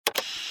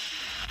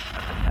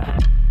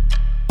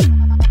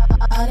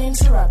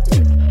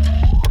Uninterrupted.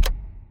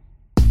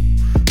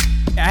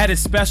 I had a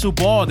special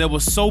ball that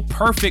was so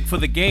perfect for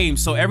the game.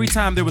 So every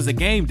time there was a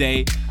game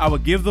day, I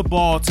would give the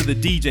ball to the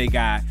DJ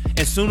guy.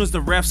 As soon as the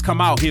refs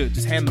come out, he would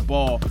just hand the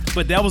ball.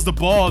 But that was the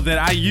ball that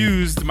I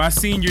used my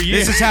senior year.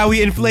 This is how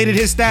he inflated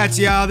his stats,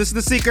 y'all. This is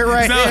the secret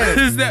right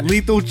here.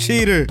 Lethal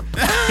cheater.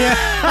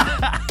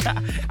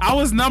 I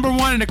was number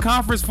one in the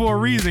conference for a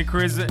reason,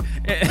 Chris.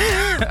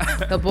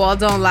 The ball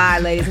don't lie,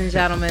 ladies and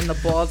gentlemen. The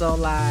ball don't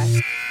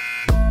lie.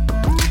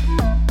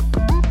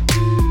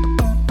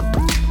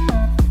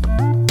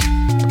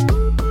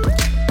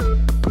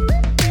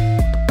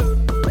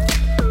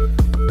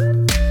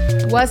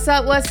 What's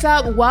up? What's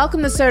up?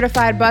 Welcome to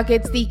Certified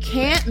Buckets, the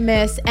can't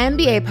miss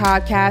NBA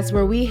podcast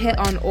where we hit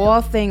on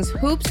all things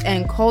hoops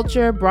and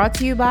culture, brought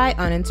to you by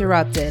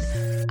Uninterrupted.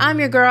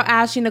 I'm your girl,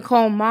 Ashley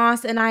Nicole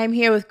Moss, and I am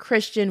here with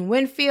Christian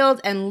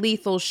Winfield and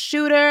Lethal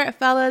Shooter.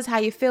 Fellas, how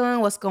you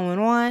feeling? What's going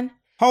on?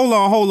 Hold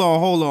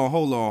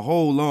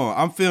on.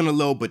 I'm feeling a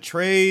little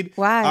betrayed.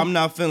 Why? I'm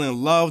not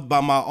feeling loved by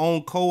my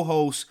own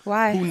co-host.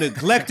 Why? Who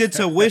neglected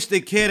to wish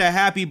the kid a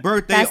happy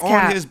birthday That's on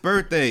cap. his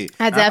birthday.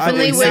 I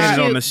definitely wish it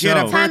on you. the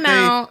show. Time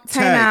out.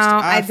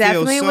 I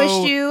definitely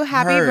wish you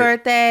happy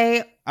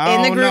birthday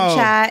in the group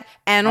chat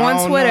and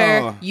on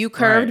Twitter. You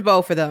curved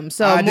both of them.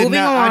 So moving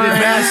on.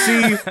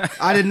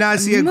 I did not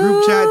see a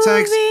group chat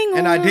text,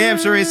 and I damn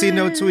sure ain't seen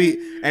no tweet.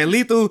 And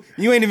Lethal,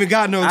 you ain't even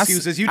got no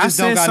excuses. You just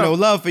don't got no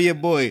love for your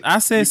boy. I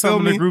said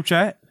something in the group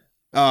chat.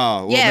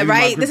 Oh, well, yeah,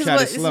 right. This is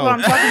what I'm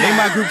talking about. Maybe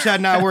my group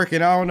chat not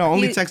working. I don't know.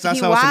 Only text I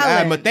saw was from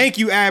Adma. Thank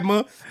you,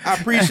 Adma. I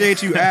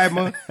appreciate you,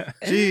 Adma.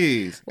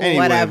 Jeez. Well,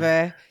 anyway.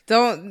 whatever.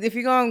 If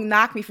you're gonna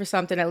knock me for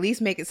something, at least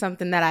make it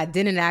something that I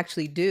didn't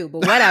actually do.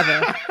 But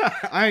whatever.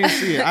 I ain't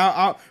see it.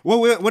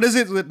 What is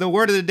it? The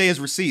word of the day is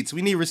receipts.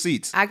 We need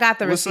receipts. I got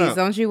the receipts.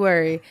 Don't you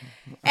worry.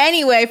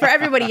 Anyway, for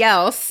everybody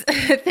else,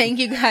 thank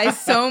you guys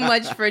so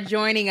much for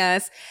joining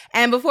us.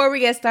 And before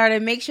we get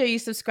started, make sure you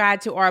subscribe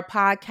to our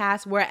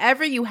podcast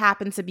wherever you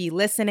happen to be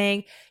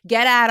listening.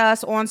 Get at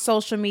us on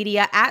social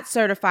media at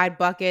Certified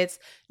Buckets.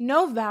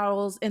 No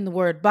vowels in the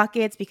word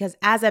buckets because,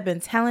 as I've been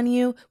telling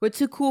you, we're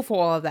too cool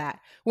for all of that.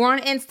 We're on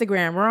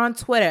Instagram. We're on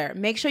Twitter.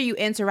 Make sure you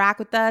interact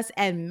with us,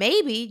 and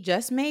maybe,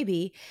 just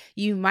maybe,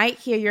 you might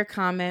hear your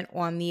comment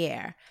on the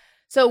air.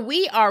 So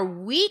we are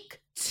week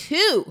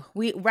 2.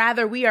 We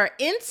are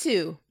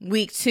into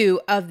week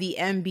 2 of the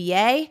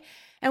NBA,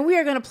 and we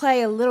are going to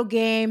play a little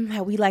game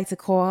that we like to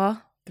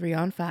call 3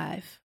 on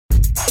 5.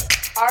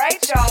 All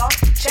right, y'all.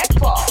 Check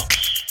ball.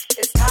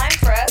 It's time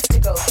for us to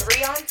go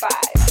 3 on 5.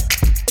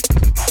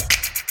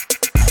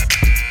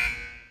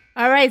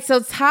 All right,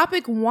 so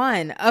topic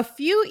 1. A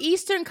few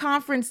Eastern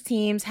Conference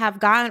teams have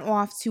gotten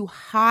off to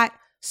hot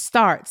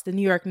starts, the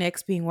New York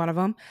Knicks being one of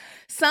them.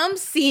 Some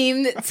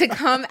seemed to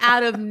come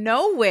out of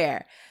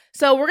nowhere.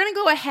 So we're going to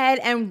go ahead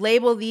and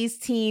label these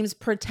teams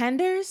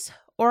pretenders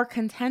or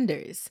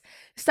contenders.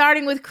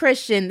 Starting with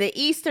Christian, the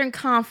Eastern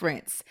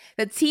Conference.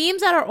 The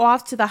teams that are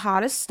off to the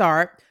hottest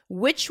start,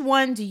 which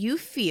one do you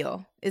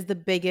feel is the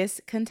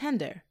biggest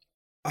contender?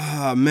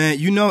 Man,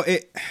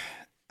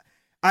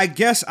 I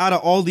guess out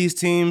of all these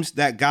teams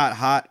that got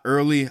hot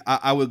early,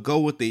 I would go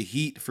with the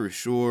Heat for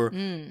sure.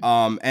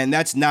 And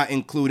that's not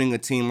including a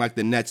team like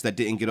the Nets that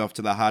didn't get off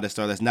to the hottest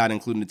start. That's not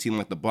including a team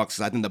like the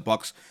Bucks. I think the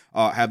Bucks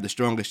have the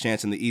strongest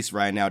chance in the East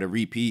right now to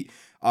repeat.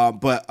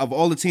 But of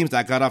all the teams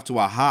that got off to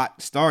a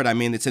hot start, I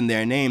mean, it's in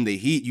their name, the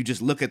Heat. You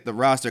just look at the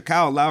roster.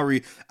 Kyle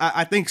Lowry,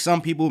 I think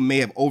some people may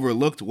have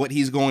overlooked what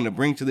he's going to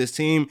bring to this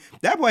team.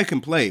 That boy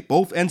can play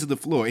both ends of the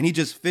floor, and he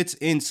just fits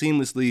in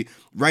seamlessly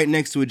right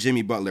next to a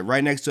Jimmy Butler,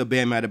 right next to a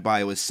Bam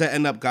Adebayo. Is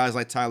setting up guys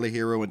like Tyler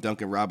Hero and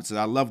Duncan Robinson.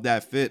 I love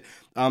that fit.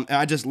 And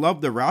I just love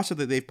the roster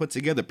that they've put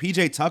together.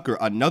 PJ Tucker,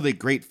 another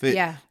great fit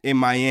in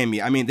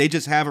Miami. I mean, they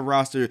just have a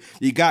roster.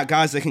 You got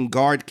guys that can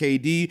guard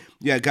KD.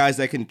 You got guys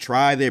that can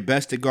try their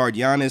best to guard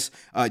Giannis.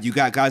 You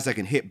got guys that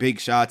can hit big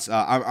shots.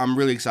 I'm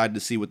really excited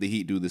to see what the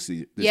Heat do this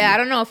year. I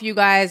don't know if you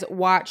guys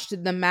watched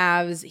the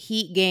Mavs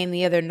Heat game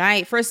the other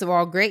night. First of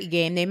all, great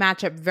game. They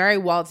match up very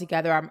well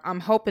together.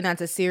 I'm hoping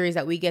that's a series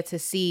that we get to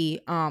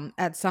see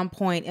at some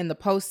point in the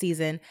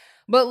postseason.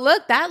 But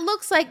look, that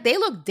looks like they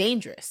look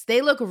dangerous.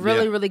 They look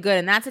really, really good.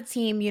 And that's a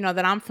team,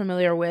 that I'm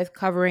familiar with,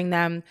 covering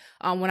them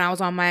when I was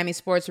on Miami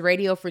Sports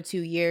Radio for 2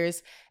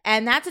 years.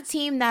 And that's a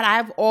team that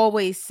I've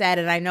always said,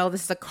 and I know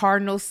this is a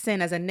cardinal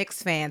sin as a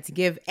Knicks fan to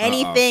give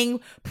anything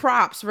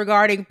props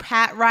regarding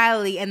Pat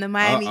Riley and the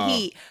Miami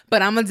Heat,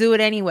 but I'm going to do it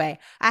anyway.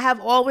 I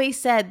have always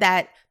said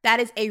that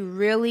is a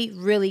really,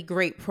 really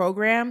great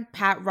program.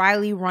 Pat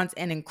Riley runs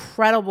an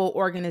incredible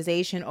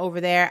organization over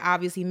there.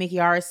 Obviously, Mickey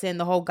Arison,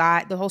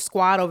 the whole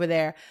squad over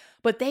there.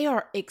 But they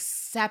are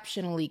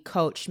exceptionally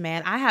coached,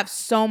 man. I have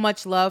so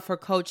much love for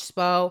Coach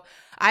Spo.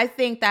 I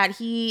think that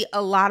he,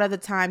 a lot of the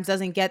times,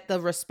 doesn't get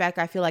the respect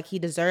I feel like he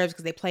deserves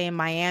because they play in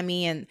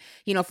Miami. And,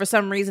 for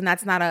some reason,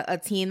 that's not a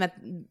team that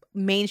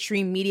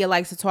mainstream media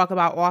likes to talk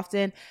about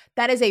often.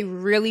 That is a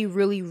really,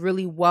 really,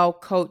 really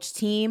well-coached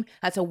team.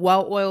 That's a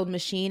well-oiled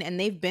machine, and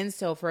they've been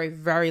so for a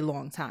very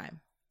long time.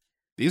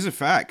 These are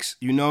facts,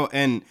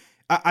 and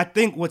I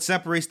think what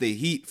separates the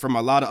Heat from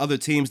a lot of other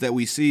teams that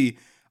we see,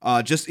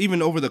 just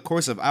even over the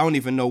course of, I don't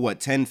even know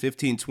what, 10,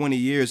 15, 20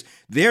 years,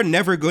 they're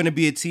never going to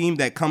be a team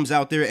that comes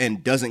out there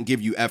and doesn't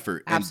give you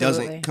effort and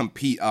doesn't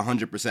compete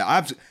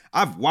 100%.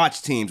 I've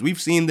watched teams.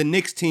 We've seen the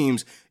Knicks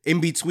teams in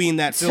between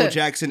that Phil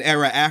Jackson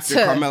era after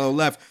Carmelo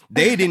left.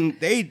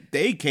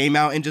 They came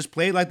out and just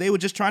played like they were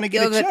just trying to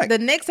get a check. The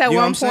Knicks at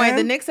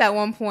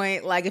one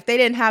point, like if they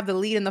didn't have the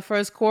lead in the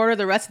first quarter,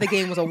 the rest of the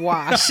game was a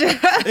wash.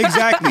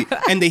 Exactly.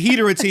 And the Heat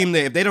are a team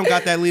that if they don't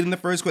got that lead in the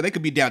first quarter, they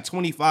could be down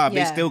 25.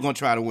 They still gonna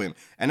try to win.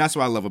 And that's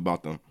what I love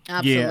about them.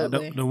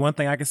 Absolutely. Yeah, the one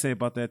thing I can say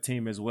about that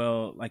team as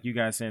well, like you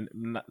guys saying,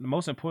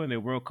 most importantly, they're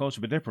world culture,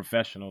 but they're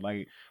professional.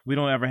 Like we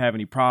don't ever have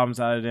any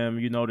problems out of them.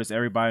 You notice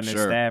everybody in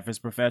their staff is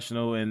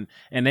professional, and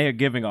they are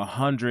giving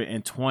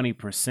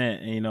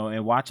 120%. You know,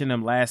 and watching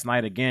them last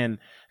night again,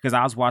 because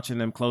I was watching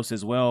them close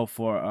as well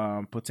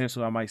for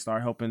potential I might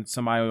start helping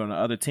somebody on the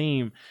other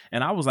team,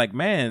 and I was like,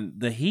 man,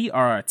 the Heat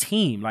are a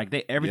team. Like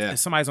if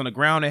somebody's on the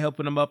ground, they're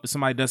helping them up. If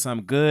somebody does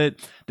something good,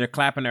 they're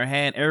clapping their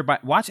hand.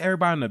 Watch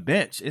everybody on the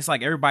bench. It's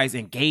like everybody's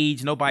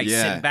engaged. Nobody's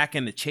sitting back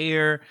in the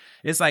chair.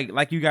 It's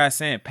like you guys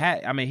saying,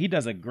 Pat. I mean, he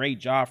does a great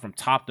job from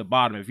top to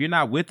bottom. If you're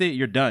not with it,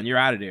 you're done. You're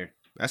out of there.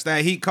 That's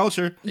that Heat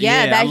culture.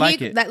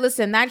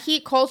 That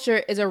Heat culture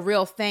is a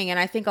real thing. And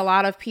I think a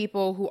lot of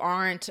people who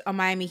aren't a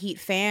Miami Heat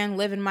fan,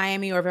 live in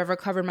Miami, or have ever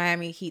covered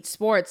Miami Heat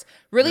sports,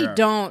 really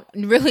don't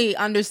really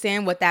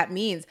understand what that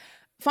means.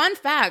 Fun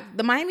fact,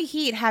 the Miami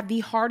Heat have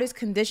the hardest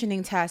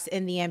conditioning test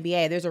in the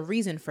NBA. There's a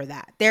reason for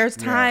that. There's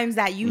times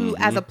that you,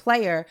 as a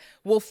player,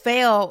 will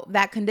fail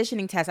that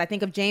conditioning test. I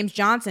think of James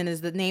Johnson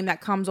is the name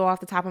that comes off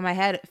the top of my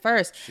head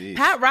first. Jeez.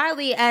 Pat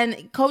Riley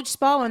and Coach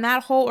Spo and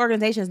that whole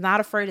organization is not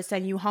afraid to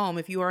send you home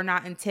if you are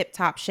not in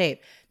tip-top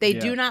shape. They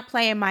do not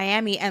play in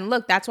Miami. And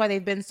look, that's why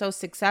they've been so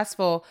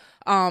successful,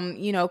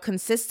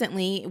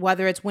 consistently,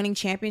 whether it's winning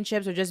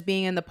championships or just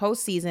being in the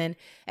postseason.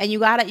 And you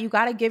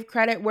gotta give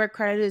credit where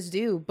credit is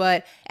due.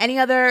 But any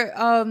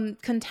other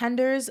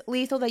contenders,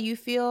 Lethal, that you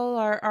feel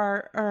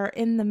are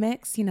in the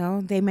mix? You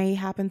know, they may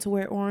happen to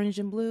wear orange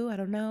and blue. I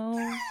don't know.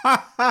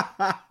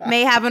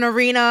 May have an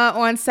arena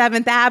on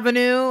 7th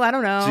Avenue. I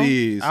don't know.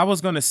 Jeez. I was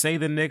gonna say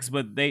the Knicks,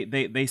 but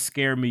they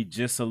scare me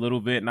just a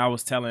little bit. And I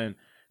was telling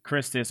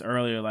Chris this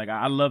earlier, like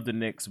I love the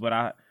Knicks, but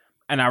I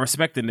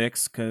respect the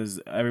Knicks because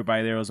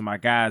everybody there was my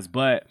guys,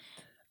 but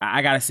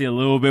I got to see a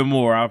little bit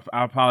more. I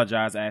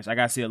apologize, Ash. I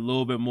got to see a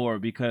little bit more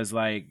because,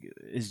 like,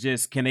 it's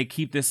just, can they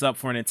keep this up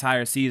for an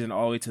entire season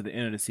all the way to the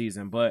end of the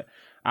season? But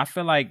I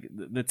feel like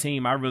the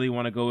team I really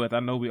want to go with, I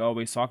know we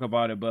always talk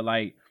about it, but,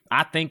 like,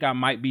 I think I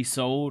might be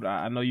sold.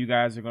 I know you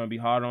guys are going to be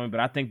hard on me, but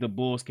I think the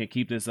Bulls can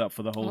keep this up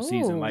for the whole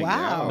season. Like,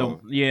 wow.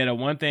 The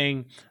one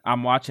thing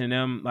I'm watching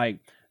them, like,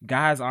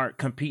 guys aren't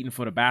competing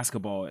for the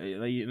basketball.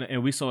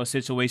 And we saw a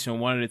situation,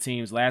 one of the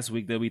teams last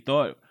week that we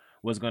thought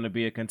was going to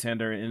be a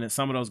contender, and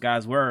some of those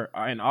guys were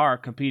and are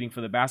competing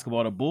for the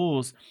basketball. The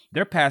Bulls,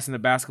 they're passing the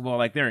basketball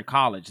like they're in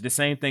college. The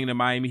same thing the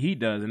Miami Heat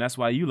does, and that's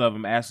why you love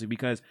them, Ashley,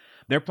 because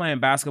they're playing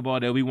basketball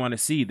that we want to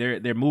see.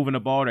 They're moving the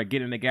ball, they're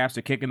getting the gaps,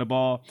 they're kicking the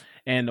ball.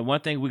 And the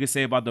one thing we can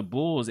say about the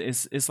Bulls,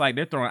 it's like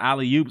they're throwing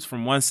alley-oops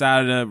from one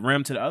side of the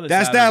rim to the other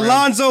That's side. That's that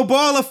Lonzo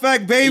Ball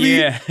effect, baby.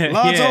 Yeah.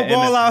 Lonzo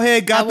Ball out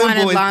here got them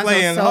boys Lonzo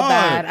playing so hard.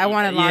 bad. I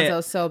wanted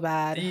Lonzo so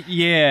bad.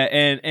 Yeah,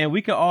 and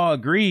we could all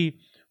agree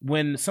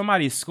when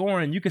somebody's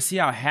scoring, you can see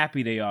how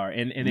happy they are.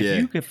 And if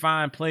you could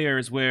find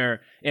players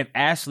where if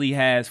Ashley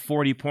has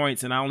 40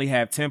 points and I only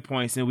have 10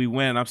 points and we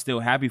win and I'm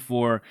still happy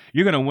for her,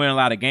 you're going to win a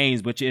lot of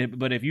games. But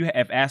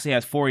if Ashley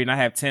has 40 and I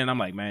have 10, I'm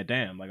like, man,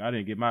 damn, like I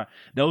didn't get my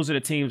 – those are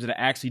the teams that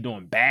are actually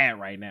doing bad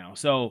right now.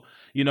 So,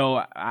 you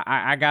know,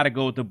 I got to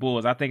go with the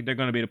Bulls. I think they're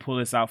going to be able to pull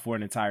this out for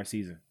an entire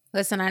season.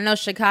 Listen, I know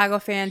Chicago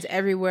fans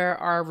everywhere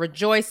are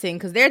rejoicing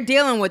because they're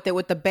dealing with it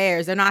with the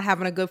Bears. They're not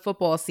having a good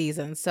football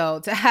season, so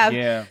to have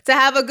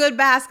a good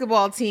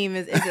basketball team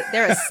is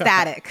they're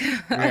ecstatic.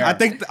 I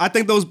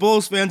think those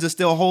Bulls fans are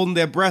still holding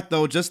their breath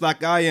though, just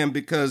like I am,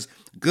 because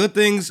good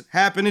things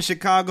happen in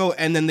Chicago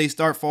and then they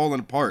start falling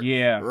apart.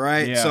 Yeah,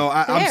 right. Yeah. So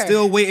I'm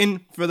still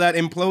waiting for that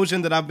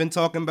implosion that I've been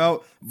talking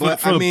about.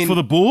 But for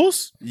the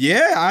Bulls,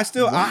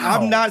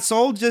 I'm not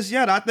sold just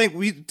yet. I think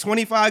we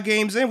 25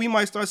 games in, we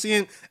might start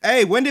seeing.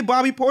 Hey, when did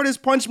Bobby Portis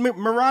punch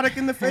Marotic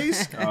in the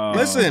face?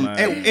 Listen,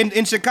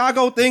 in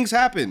Chicago, things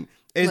happen.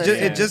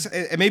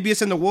 Maybe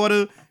it's in the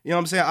water. You know what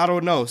I'm saying? I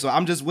don't know. So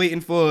I'm just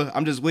waiting for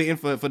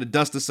the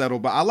dust to settle.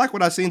 But I like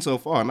what I've seen so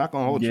far. I'm not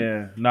gonna hold you.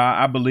 Yeah,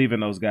 I believe in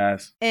those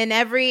guys. In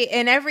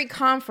every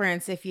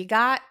conference, if you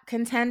got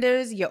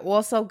contenders, you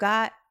also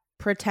got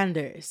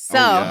pretenders. So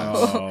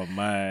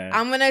man.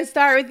 I'm gonna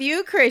start with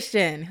you,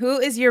 Christian. Who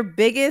is your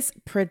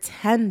biggest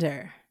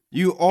pretender?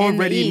 You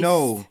already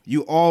know.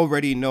 You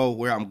already know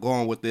where I'm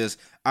going with this.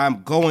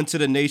 I'm going to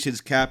the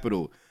nation's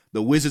capital.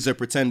 The Wizards are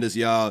pretenders,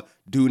 y'all.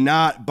 Do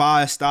not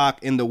buy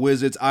stock in the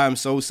Wizards. I am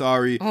so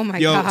sorry. Oh,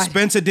 my God.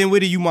 Spencer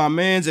Dinwiddie, you my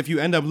mans. If you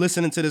end up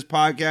listening to this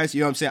podcast,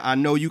 you know what I'm saying? I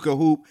know you can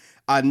hoop.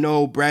 I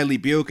know Bradley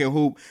Beal can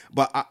hoop.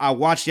 But I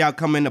watched y'all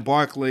come into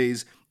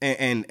Barclays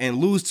and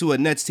lose to a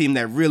Nets team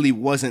that really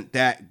wasn't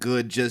that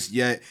good just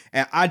yet.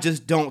 And I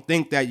just don't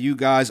think that you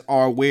guys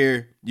are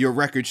where your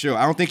record shows.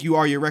 I don't think you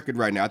are your record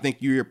right now. I think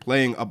you're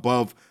playing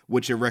above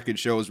what your record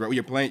shows. Right,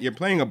 you're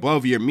playing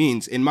above your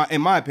means. In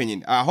my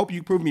opinion, I hope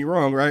you prove me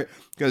wrong. Right,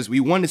 because we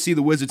want to see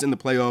the Wizards in the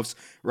playoffs.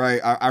 Right,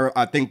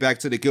 I think back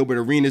to the Gilbert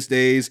Arenas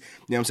days. You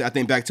know what I'm saying? I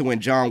think back to when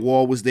John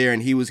Wall was there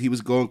and he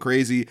was going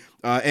crazy.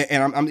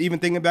 And I'm even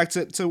thinking back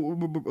to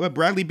what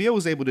Bradley Beal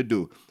was able to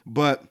do.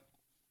 But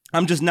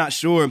I'm just not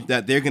sure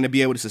that they're going to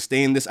be able to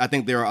sustain this. I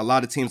think there are a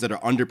lot of teams that are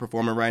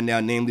underperforming right now,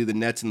 namely the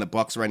Nets and the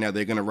Bucks right now.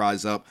 They're going to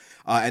rise up.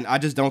 And I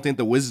just don't think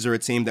the Wizards are a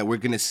team that we're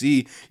going to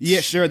see. Yeah,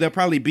 sure, they'll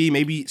probably be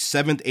maybe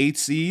 7th, 8th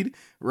seed,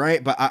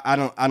 right? But I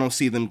don't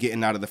see them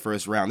getting out of the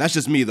first round. That's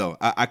just me, though.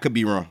 I could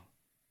be wrong.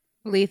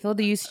 Lethal,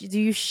 do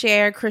you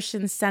share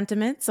Christian's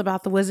sentiments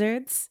about the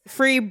Wizards?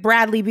 Free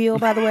Bradley Beal,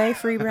 by the way.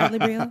 Free Bradley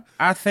Beal.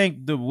 I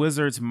think the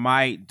Wizards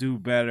might do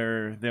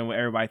better than what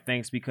everybody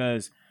thinks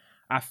because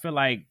I feel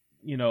like,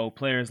 you know,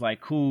 players like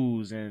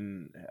Kuz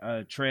and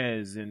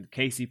Trez and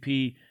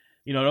KCP,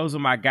 you know, those are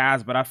my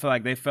guys, but I feel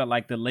like they felt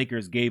like the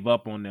Lakers gave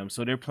up on them.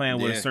 So they're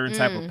playing with a certain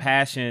type of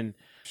passion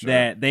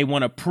that they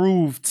want to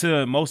prove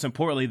to, most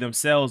importantly,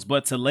 themselves,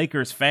 but to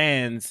Lakers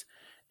fans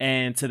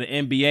and to the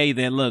NBA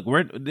that, look,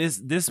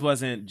 this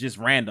wasn't just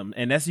random.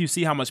 And that's, you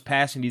see how much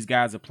passion these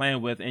guys are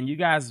playing with. And you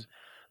guys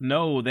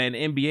know that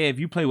in NBA, if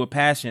you play with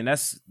passion,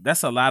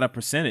 that's a lot of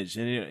percentage.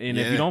 And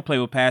if you don't play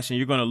with passion,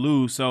 you're going to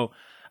lose. So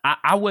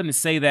I wouldn't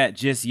say that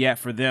just yet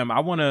for them. I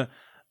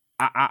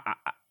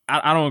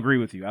don't agree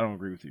with you.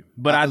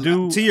 But I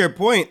do. To your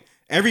point,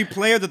 every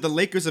player that the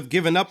Lakers have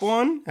given up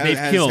on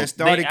has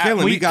started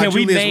killing. We got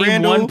Julius Randle. Can we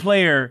name one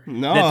player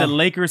that the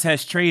Lakers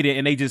has traded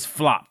and they just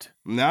flopped?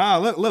 Nah,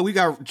 look, we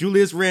got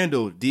Julius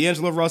Randle,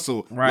 D'Angelo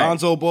Russell,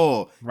 Lonzo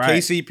Ball,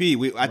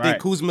 KCP. I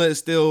think Kuzma is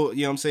still,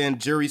 you know what I'm saying,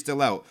 jury's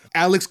still out.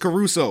 Alex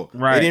Caruso,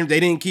 they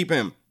didn't keep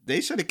him. They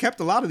should have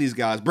kept a lot of these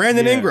guys.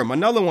 Brandon Ingram,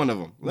 another one of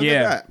them. Look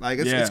at that. Like,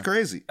 it's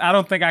crazy. I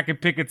don't think I can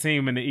pick a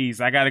team in the East.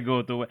 I got to go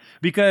with the West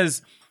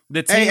because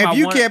the team. Hey, if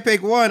you can't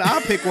pick one,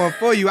 I'll pick one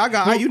for you. I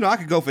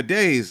could go for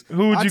days.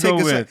 Who would you go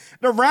with?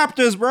 The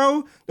Raptors,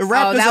 bro. The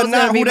Raptors are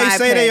not who they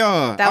say they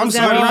are. I'm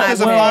sorry, the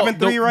Raptors are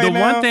 5-3 right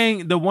now.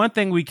 The one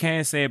thing we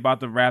can say about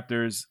the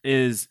Raptors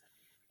is,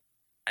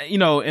 you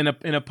know, in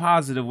a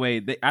positive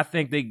way, I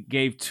think they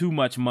gave too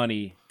much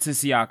money to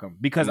Siakam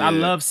because I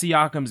love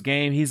Siakam's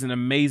game. He's an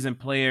amazing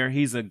player.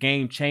 He's a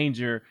game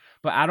changer,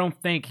 but I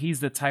don't think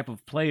he's the type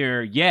of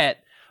player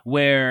yet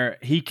where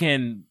you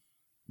can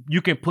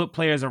put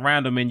players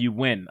around him and you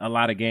win a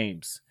lot of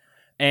games.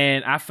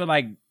 And I feel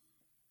like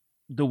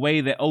the way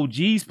that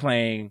OG's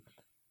playing,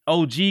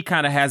 OG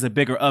kind of has a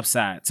bigger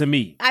upside to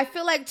me. I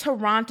feel like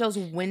Toronto's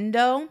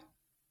window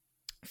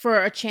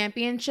for a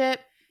championship,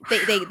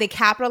 they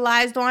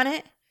capitalized on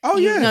it. Oh,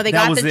 yeah. You know, they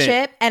got the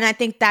chip, and I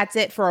think that's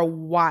it for a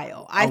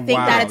while. I think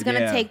that it's going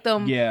to take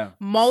them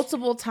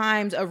multiple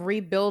times of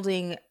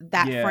rebuilding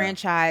that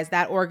franchise,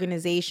 that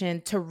organization,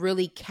 to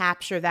really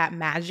capture that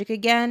magic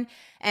again.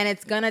 And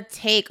it's going to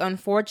take,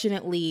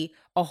 unfortunately,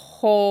 a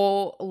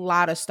whole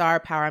lot of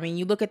star power. I mean,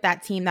 you look at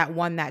that team that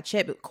won that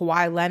chip,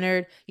 Kawhi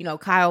Leonard, you know,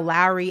 Kyle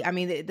Lowry. I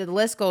mean, the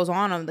list goes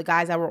on the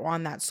guys that were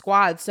on that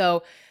squad.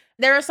 So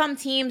there are some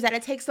teams that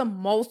it takes them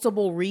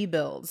multiple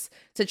rebuilds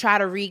to try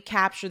to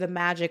recapture the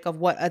magic of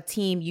what a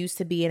team used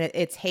to be in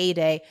its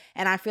heyday.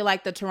 And I feel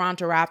like the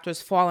Toronto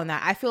Raptors fall in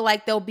that. I feel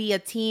like they'll be a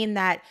team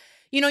that,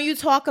 you know, you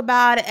talk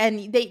about it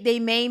and they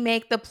may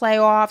make the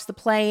playoffs, the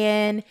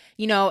play-in,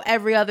 you know,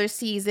 every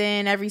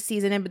season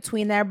in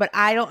between there. But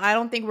I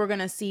don't think we're going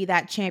to see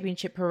that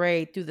championship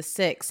parade through the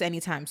six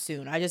anytime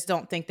soon. I just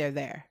don't think they're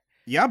there.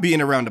 Y'all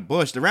beating around the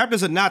bush. The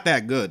Raptors are not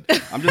that good.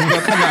 I'm just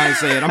gonna come out and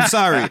say it. I'm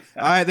sorry. All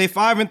right, they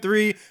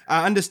 5-3.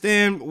 I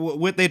understand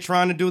what they're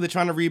trying to do. They're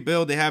trying to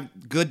rebuild. They have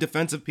good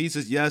defensive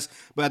pieces, yes.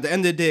 But at the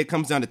end of the day, it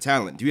comes down to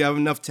talent. Do you have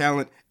enough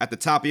talent at the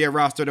top of your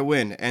roster to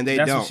win? And they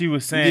don't. That's what she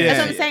was saying. That's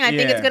what I'm saying. I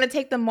think it's gonna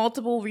take them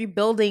multiple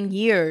rebuilding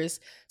years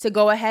to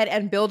go ahead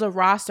and build a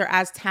roster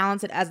as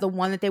talented as the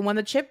one that they won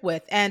the chip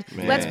with. And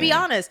let's be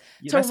honest,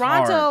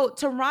 Toronto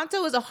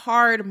is a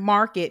hard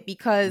market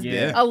because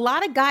a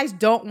lot of guys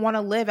don't want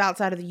to live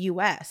outside of the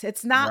U.S.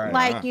 It's not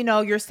like, you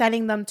know, you're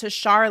sending them to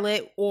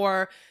Charlotte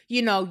or,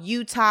 you know,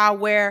 Utah,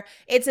 where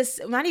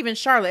not even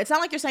Charlotte. It's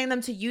not like you're sending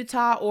them to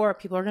Utah or,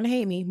 people are going to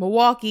hate me,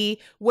 Milwaukee,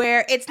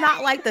 where it's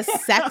not like the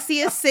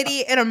sexiest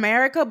city in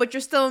America, but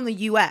you're still in the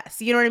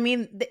U.S. You know what I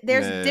mean?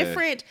 There's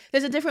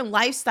a different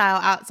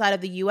lifestyle outside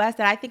of the U.S.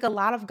 that I think a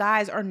lot of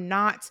guys are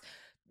not,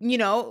 you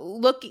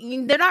know,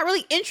 they're not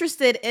really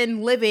interested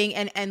in living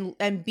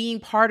and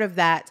being part of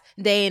that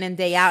day in and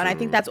day out. And I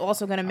think that's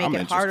also going to make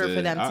it harder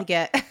for them to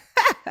get.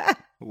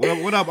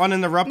 What up,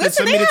 uninterrupted?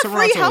 Listen, they have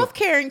free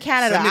healthcare in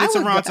Canada. Send me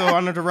to Toronto,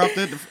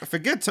 uninterrupted.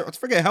 Forget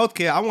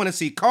healthcare. I want to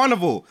see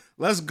Carnival.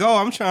 Let's go.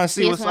 I'm trying to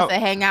see what's up. He wants to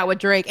hang out with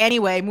Drake.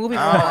 Anyway, moving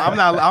on.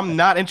 I'm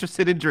not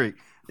interested in Drake.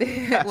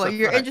 Well,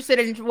 you're interested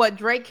in what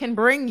Drake can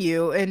bring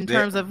you in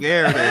terms of,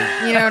 there it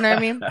is. You know what I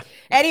mean?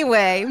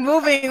 Anyway,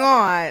 moving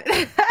on.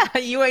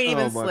 You ain't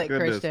even slick,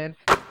 goodness. Christian.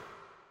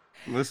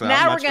 Listen,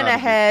 now we're going to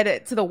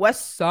head to the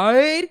West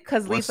Side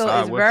because Lethal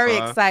is very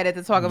excited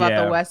to talk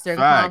about the Western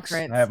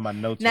Conference. I have my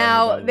notes.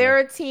 Now, there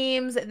are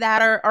teams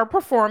that are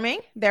performing.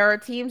 There are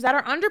teams that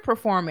are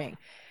underperforming.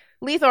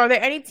 Lethal, are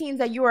there any teams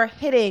that you are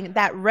hitting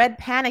that red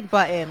panic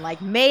button,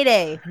 like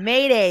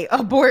Mayday,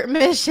 abort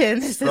mission?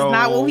 This is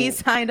not what we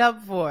signed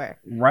up for.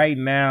 Right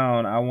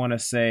now, I want to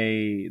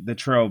say the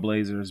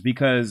Trailblazers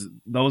because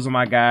those are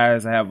my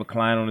guys. I have a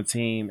client on the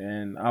team,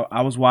 and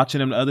I was watching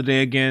them the other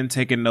day again,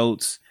 taking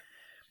notes,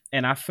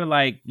 and I feel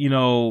like,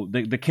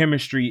 the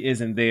chemistry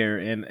isn't there,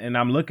 and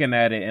I'm looking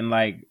at it, and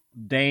like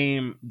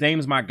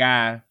Dame's my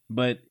guy,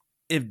 but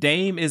if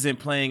Dame isn't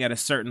playing at a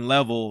certain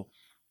level,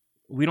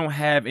 we don't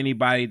have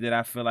anybody that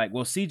I feel like,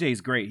 well,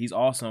 CJ's great. He's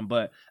awesome.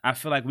 But I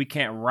feel like we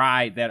can't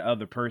ride that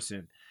other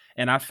person.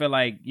 And I feel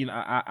like,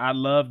 I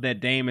love that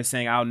Dame is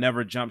saying I'll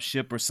never jump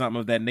ship or something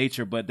of that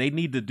nature. But they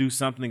need to do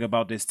something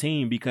about this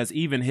team because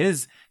even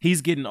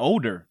he's getting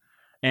older.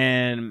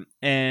 And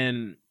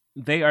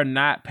they are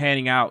not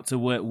panning out to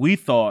what we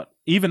thought,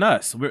 even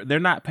us. They're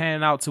not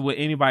panning out to what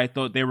anybody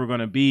thought they were going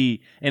to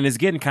be. And it's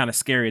getting kind of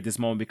scary at this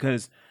moment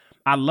because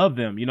I love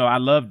them. I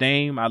love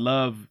Dame. I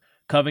love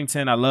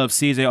Covington, I love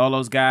CJ, all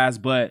those guys,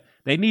 but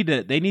they need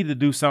to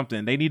do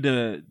something. They need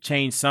to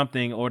change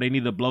something, or they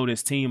need to blow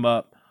this team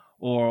up,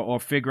 or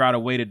figure out a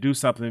way to do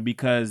something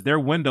because their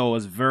window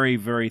is very,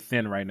 very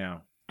thin right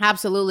now.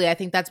 Absolutely. I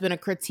think that's been a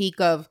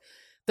critique of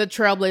the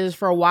Trailblazers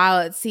for a while.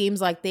 It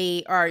seems like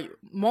they are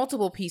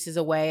multiple pieces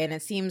away, and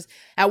it seems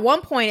at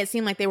one point it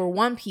seemed like they were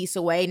one piece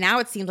away. Now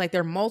it seems like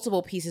they're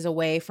multiple pieces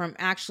away from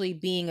actually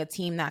being a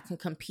team that can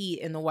compete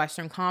in the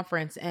Western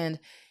Conference. And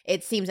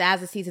it seems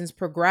as the seasons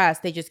progress,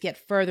 they just get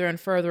further and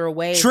further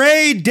away.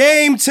 Trade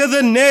Dame to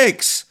the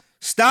Knicks.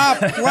 Stop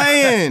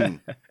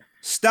playing.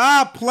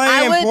 Stop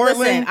playing, Portland.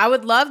 Listen, I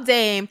would love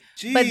Dame,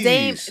 Jeez.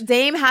 but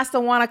Dame has to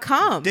want to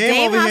come.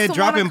 Dame over here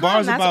dropping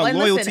bars about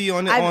loyalty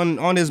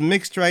on his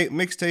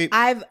mixtape.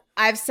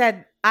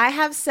 I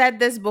have said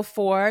this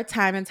before,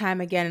 time and time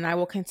again, and I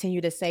will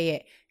continue to say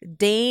it.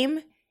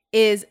 Dame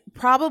is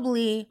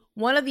probably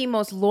one of the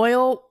most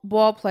loyal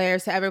ball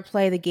players to ever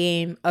play the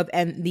game of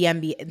the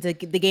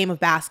NBA, the game of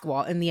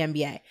basketball in the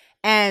NBA,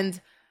 and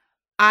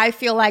I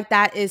feel like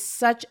that is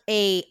such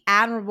a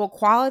admirable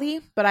quality,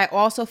 but I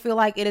also feel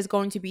like it is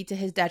going to be to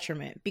his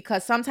detriment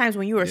because sometimes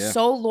when you are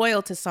so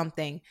loyal to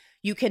something,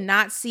 you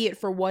cannot see it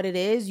for what it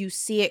is. You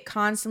see it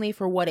constantly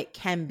for what it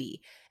can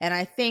be. And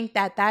I think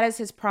that is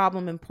his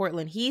problem in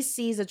Portland. He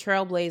sees the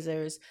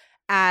Trailblazers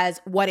as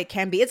what it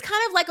can be. It's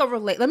kind of like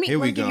let me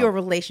give you a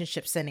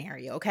relationship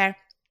scenario, okay?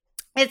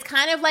 It's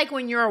kind of like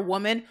when you're a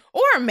woman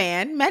or a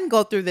man, men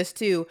go through this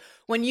too.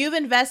 When you've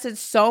invested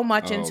so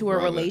much into a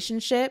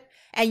relationship,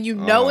 and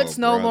it's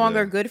no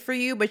longer good for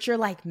you, but you're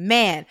like,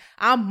 man,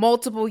 I'm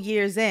multiple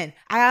years in.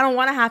 I don't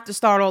want to have to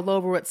start all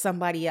over with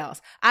somebody else.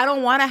 I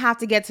don't want to have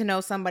to get to know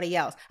somebody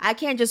else. I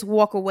can't just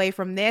walk away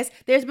from this.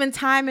 There's been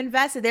time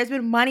invested. There's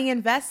been money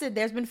invested.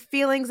 There's been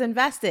feelings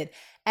invested.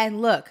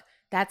 And look,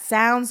 that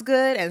sounds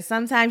good. And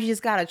sometimes you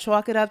just got to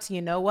chalk it up to,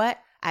 you know what?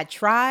 I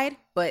tried,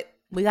 but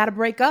we got to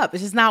break up.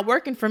 It's just not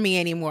working for me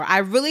anymore. I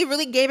really,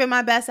 really gave it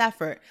my best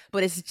effort,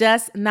 but it's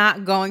just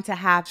not going to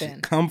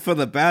happen. Come for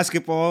the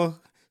basketball.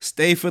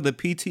 Stay for the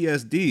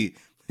PTSD.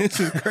 This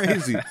is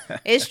crazy.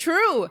 It's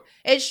true.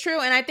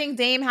 And I think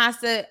Dame has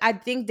to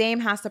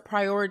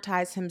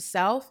prioritize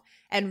himself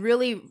and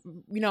really,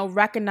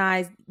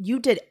 recognize you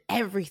did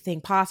everything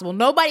possible.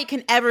 Nobody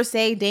can ever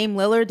say Dame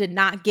Lillard did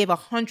not give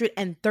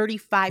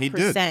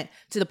 135%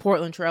 to the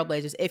Portland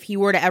Trailblazers if he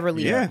were to ever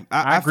leave. Yeah,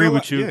 I agree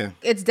with you. Yeah.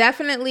 It's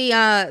definitely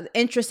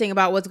interesting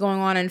about what's going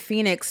on in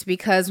Phoenix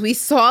because we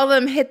saw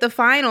them hit the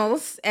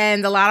finals,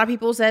 and a lot of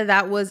people said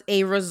that was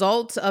a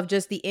result of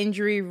just the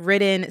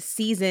injury-ridden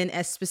season,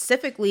 as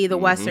specifically the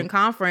Western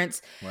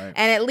Conference. Right.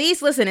 And at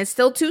least, listen, it's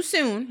still too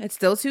soon,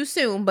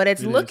 but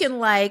it's looking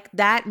like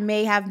that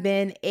may have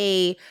been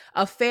a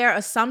fair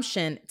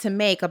assumption to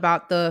make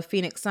about the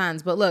Phoenix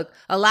Suns. But look,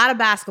 a lot of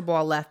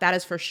basketball left, that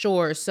is for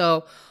sure.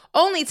 So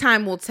only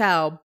time will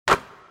tell.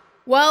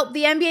 Well,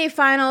 the NBA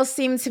Finals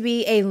seem to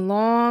be a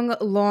long,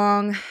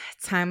 long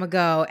time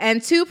ago, and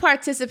two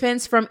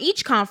participants from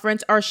each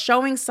conference are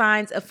showing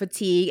signs of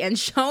fatigue and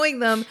showing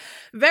them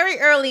very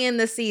early in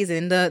the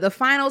season. The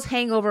finals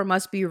hangover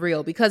must be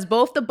real because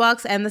both the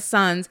Bucks and the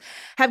Suns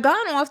have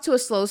gone off to a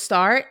slow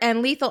start.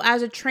 And Lethal,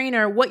 as a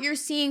trainer, what you're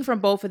seeing from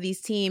both of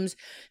these teams,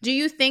 do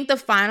you think the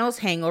finals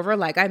hangover,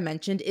 like I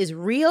mentioned, is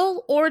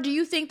real, or do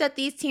you think that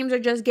these teams are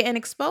just getting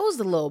exposed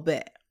a little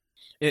bit?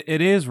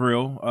 It is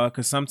real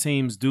because some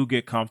teams do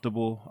get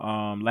comfortable.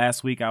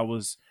 Last week I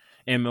was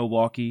in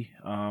Milwaukee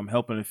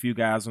helping a few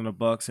guys on the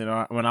Bucks,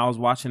 and when I was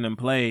watching them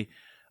play,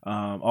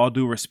 all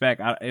due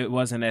respect, it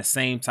wasn't that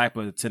same type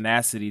of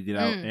tenacity that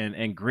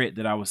and grit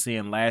that I was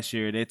seeing last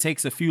year. It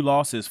takes a few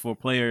losses for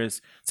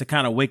players to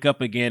kind of wake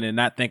up again and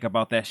not think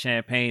about that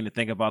champagne, to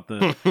think about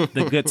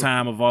the good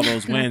time of all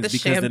those wins.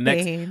 Because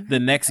champagne. the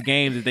next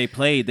game that they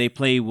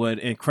played with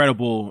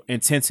incredible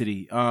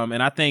intensity.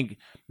 And I think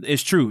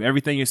it's true.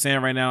 Everything you're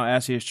saying right now,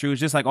 Ashley, is true.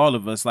 It's just like all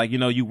of us. Like,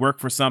 you work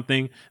for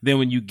something, then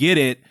when you get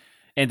it,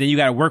 and then you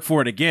got to work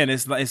for it again.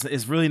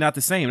 It's really not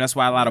the same. That's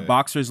why a lot of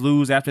boxers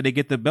lose after they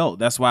get the belt.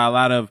 That's why a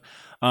lot of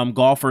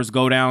golfers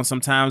go down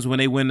sometimes when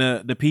they win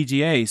the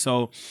PGA.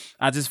 So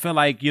I just feel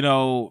like,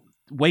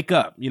 wake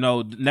up,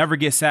 never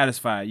get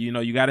satisfied.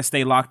 You got to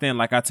stay locked in.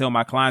 Like I tell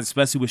my clients,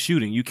 especially with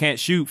shooting, you can't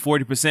shoot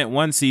 40%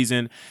 one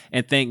season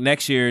and think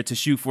next year to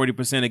shoot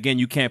 40% again.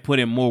 You can't put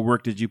in more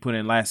work that you put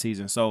in last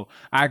season. So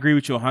I agree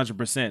with you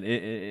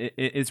 100%.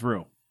 It's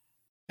real.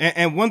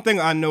 And one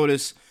thing I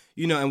noticed,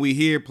 and we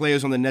hear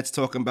players on the Nets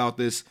talking about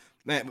this,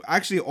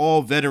 actually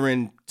all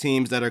veteran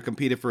teams that are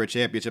competing for a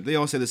championship, they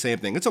all say the same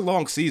thing. It's a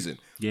long season,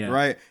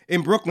 right?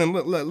 In Brooklyn,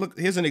 look,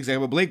 here's an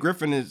example. Blake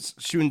Griffin is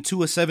shooting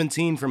 2 of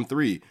 17 from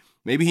 3.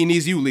 Maybe he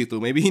needs you, Lethal.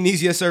 Maybe he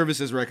needs your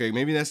services record.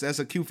 Maybe that's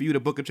a cue for you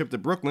to book a trip to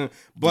Brooklyn.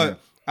 But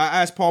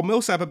I asked Paul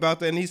Millsap about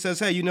that, and he says,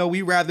 hey,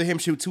 we rather him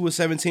shoot 2 of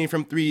 17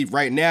 from 3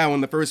 right now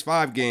in the first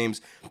 5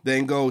 games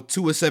than go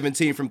 2 of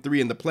 17 from 3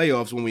 in the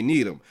playoffs when we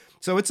need him.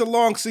 So it's a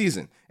long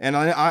season. And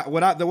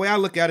the way I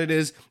look at it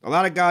is a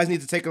lot of guys need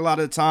to take a lot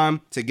of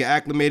time to get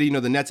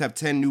acclimated. The Nets have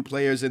 10 new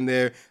players in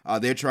there.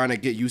 They're trying to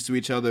get used to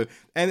each other.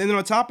 And then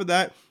on top of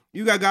that,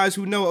 you got guys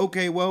who know,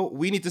 okay, well,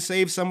 we need to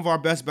save some of our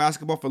best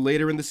basketball for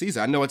later in the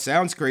season. I know it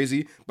sounds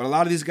crazy, but a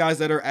lot of these guys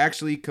that are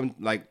actually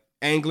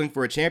angling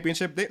for a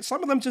championship,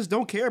 some of them just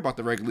don't care about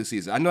the regular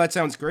season. I know that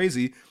sounds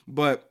crazy,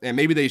 and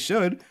maybe they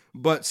should,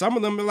 but some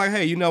of them are like,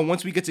 hey,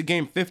 once we get to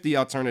game 50,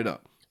 I'll turn it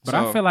up. But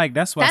I feel like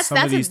that's why some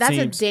of these teams...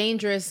 That's a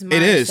dangerous mindset.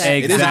 It is.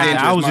 Exactly.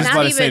 I was just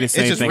about to say the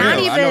same thing.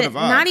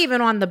 Not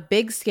even on the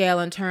big scale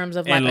in terms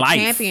of like a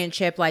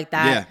championship like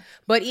that. Yeah.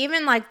 But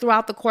even like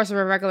throughout the course of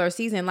a regular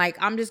season, like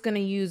I'm just going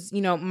to use,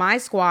 my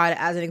squad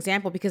as an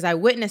example because I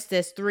witnessed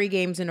this 3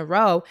 games in a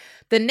row.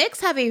 The Knicks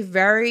have a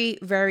very,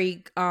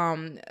 very...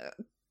 have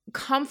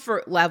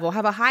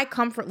a high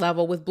comfort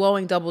level with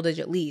blowing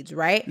double-digit leads,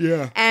 right?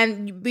 Yeah.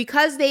 And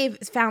because they've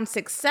found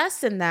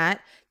success in that,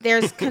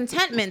 there's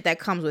contentment that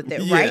comes with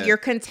it, right? You're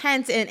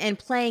content in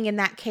playing in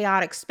that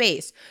chaotic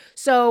space.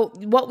 So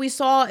what we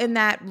saw in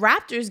that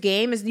Raptors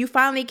game is you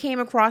finally came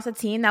across a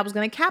team that was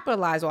going to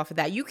capitalize off of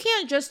that. You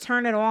can't just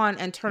turn it on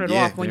and turn it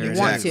off when you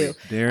want to.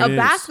 A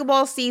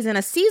basketball season,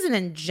 a season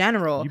in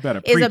general,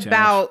 is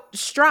about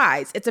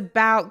strides. It's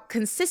about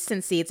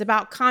consistency. It's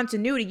about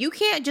continuity. You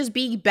can't just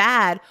be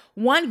bad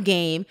one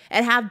game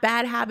and have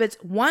bad habits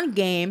one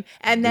game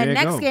and then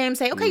next game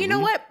say, okay, you know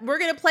what? We're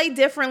going to play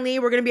differently.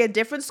 We're going to be a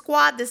different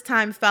squad this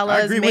time,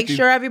 fellas. Make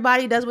sure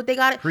everybody does what they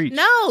got to.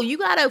 No, you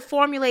got to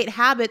formulate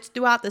habits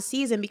throughout the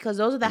season because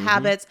those are the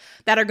habits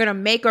that are going to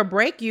make or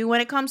break you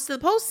when it comes to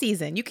the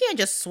postseason. You can't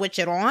just switch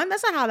it on.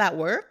 That's not how that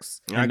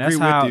works. And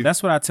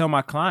that's what I tell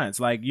my clients.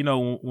 Like,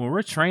 when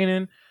we're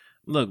training,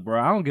 look,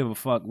 bro, I don't give a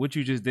fuck what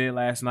you just did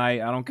last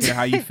night. I don't care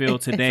how you feel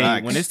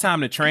today. When it's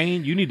time to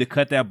train, you need to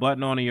cut that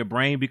button on in your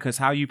brain because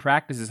how you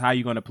practice is how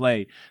you're going to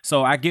play.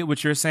 So I get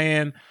what you're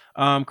saying,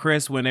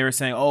 Chris, when they were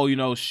saying,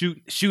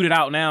 shoot it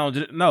out now.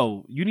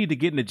 No, you need to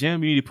get in the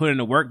gym. You need to put in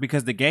the work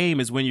because the game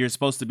is when you're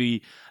supposed to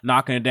be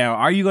knocking it down.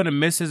 Are you going to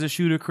miss as a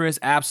shooter, Chris?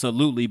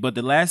 Absolutely. But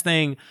the last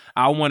thing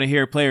I want to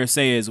hear players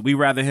say is we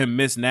rather him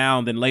miss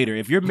now than later.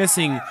 If you're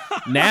missing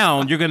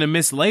now, you're going to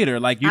miss later.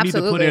 Like you need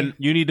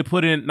to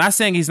put in, not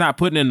saying he's not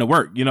putting in the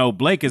work.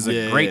 Blake is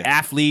a great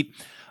athlete.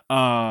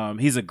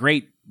 He's a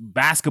great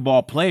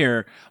basketball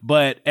player,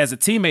 but as a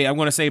teammate, I'm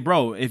going to say,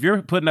 bro, if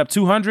you're putting up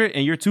 200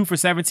 and you're 2 for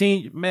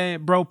 17,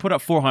 man, bro, put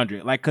up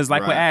 400. What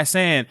Ash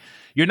saying,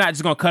 you're not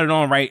just going to cut it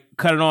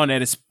on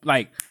that it's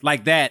like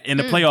that in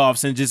the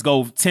playoffs and just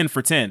go 10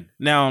 for 10.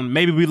 Now,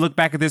 maybe we look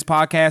back at this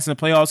podcast and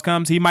the playoffs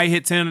comes, he might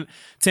hit 10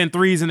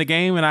 threes in the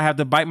game and I have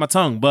to bite my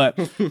tongue. But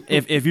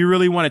if you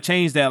really want to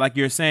change that, like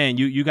you're saying,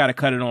 you got to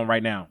cut it on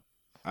right now.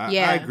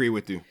 I agree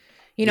with you.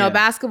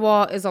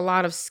 Basketball is a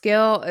lot of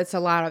skill, it's a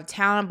lot of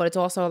talent, but it's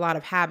also a lot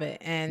of habit.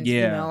 And,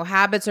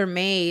 habits are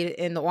made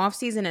in the off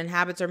season and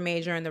habits are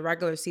made during the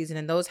regular season.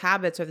 And those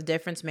habits are the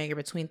difference maker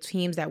between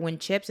teams that win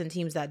chips and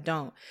teams that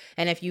don't.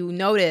 And if you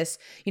notice,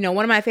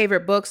 one of my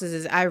favorite books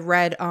is I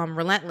read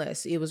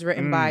Relentless. It was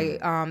written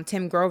by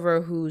Tim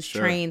Grover, who's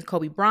trained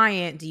Kobe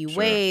Bryant, D.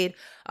 Wade.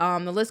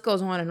 The list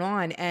goes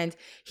on. And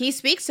he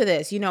speaks to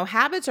this.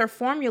 Habits are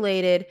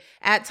formulated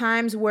at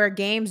times where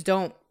games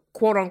don't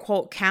quote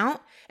unquote count.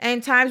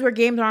 And times where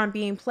games aren't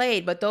being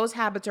played, but those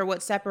habits are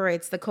what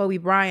separates the Kobe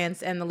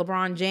Bryants and the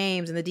LeBron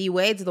James and the D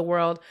Wades of the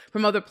world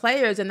from other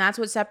players, and that's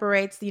what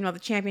separates the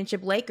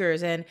championship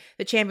Lakers and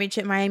the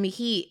championship Miami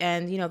Heat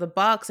and the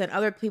Bucks and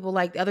other people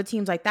like other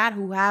teams like that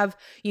who have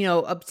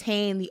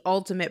obtained the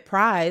ultimate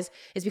prize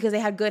is because they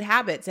had good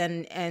habits,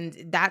 and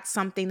that's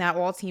something that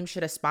all teams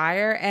should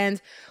aspire.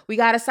 And we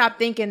got to stop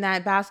thinking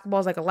that basketball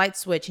is like a light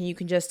switch and you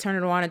can just turn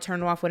it on and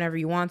turn it off whenever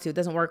you want to. It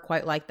doesn't work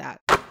quite like that.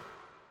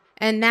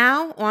 And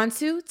now on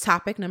to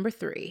topic number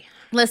 3.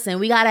 Listen,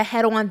 we got to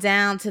head on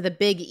down to the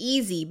Big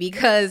Easy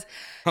because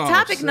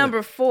topic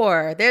number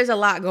 4, there's a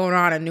lot going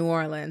on in New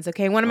Orleans.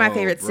 Okay. One of my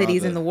favorite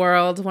cities in the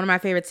world, one of my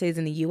favorite cities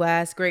in the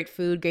U.S. Great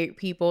food, great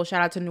people.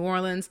 Shout out to New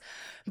Orleans.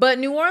 But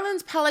New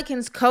Orleans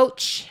Pelicans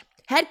coach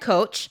head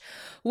coach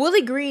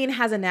Willie Green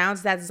has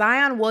announced that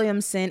Zion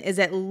Williamson is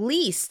at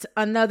least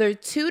another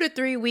 2 to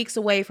 3 weeks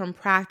away from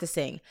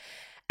practicing.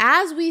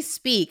 As we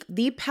speak,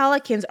 the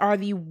Pelicans are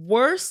the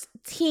worst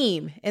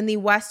team in the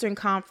Western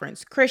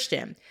Conference.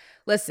 Christian,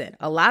 listen,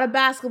 a lot of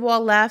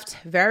basketball left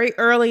very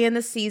early in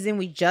the season.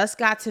 We just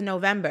got to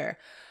November.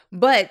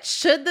 But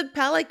should the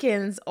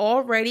Pelicans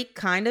already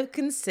kind of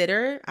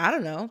consider, I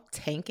don't know,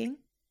 tanking?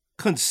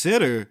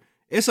 Consider?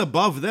 It's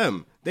above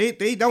them.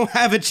 They don't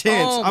have a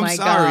chance. Oh I'm my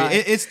sorry. God.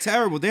 It's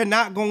terrible. They're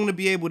not going to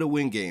be able to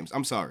win games.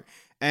 I'm sorry.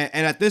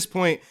 And at this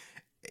point,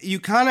 you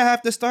kind of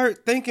have to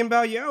start thinking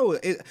about,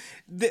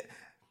 the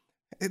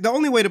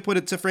only way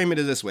to frame it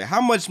is this way.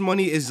 How much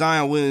money is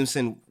Zion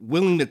Williamson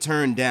willing to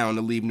turn down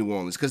to leave New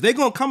Orleans? Because they're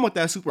going to come with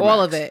that Supermax.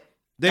 All of it.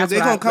 They're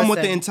going to come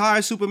with the entire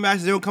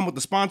Supermax. They're going to come with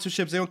the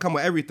sponsorships. They're going to come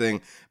with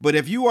everything. But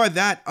if you are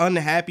that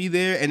unhappy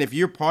there, and if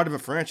you're part of a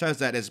franchise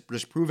that is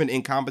just proven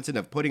incompetent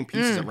of putting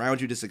pieces around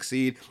you to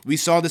succeed, we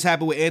saw this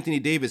happen with Anthony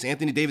Davis.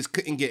 Anthony Davis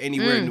couldn't get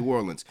anywhere in New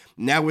Orleans.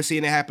 Now we're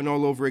seeing it happen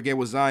all over again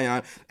with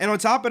Zion. And on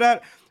top of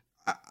that,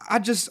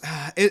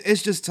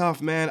 it's just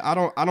tough, man. I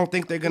don't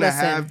think they're going to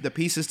have the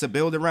pieces to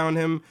build around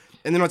him.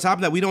 And then on top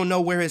of that, we don't know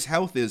where his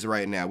health is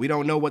right now. We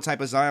don't know what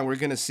type of Zion we're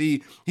going to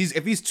see.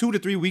 If he's 2 to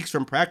 3 weeks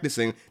from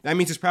practicing, that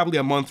means he's probably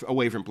a month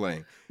away from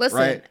playing.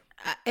 Listen,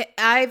 right?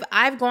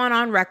 I've gone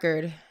on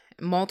record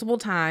multiple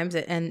times,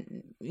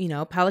 and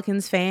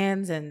Pelicans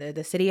fans and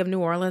the city of New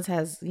Orleans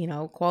has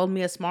called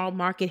me a small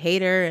market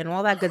hater and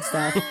all that good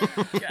stuff.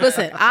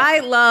 Listen, I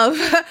love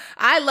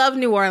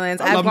New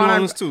Orleans. I love New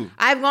Orleans too.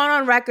 I've gone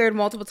on record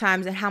multiple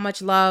times and how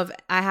much love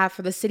I have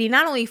for the city,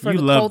 not only for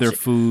the love culture. their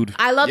food.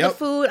 I love the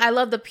food. I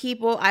love the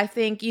people. I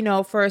think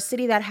for a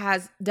city that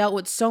has dealt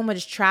with so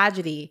much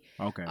tragedy,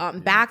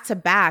 back to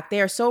back,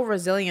 they are so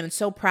resilient and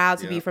so proud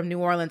to be from New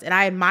Orleans, and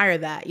I admire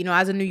that.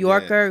 As a New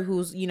Yorker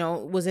who's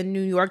was in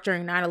New York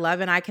during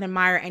 9/11, I can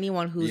admire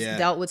anyone who's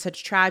dealt with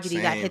such tragedy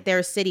that hit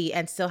their city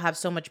and still have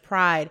so much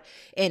pride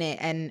in it.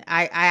 And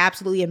I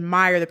absolutely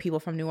admire the people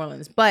from New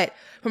Orleans. But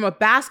from a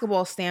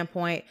basketball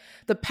standpoint,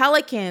 the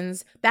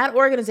Pelicans, that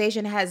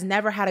organization has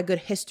never had a good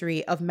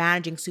history of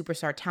managing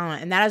superstar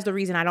talent. And that is the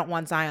reason I don't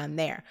want Zion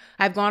there.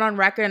 I've gone on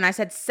record and I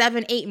said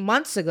 7-8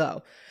 months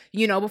ago,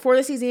 before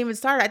the season even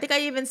started. I think I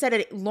even said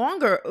it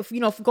longer,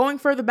 going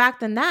further back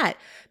than that.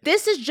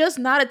 This is just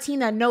not a team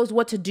that knows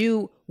what to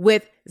do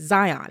with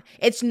Zion.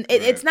 It's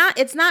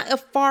not a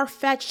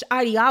far-fetched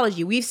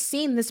ideology. We've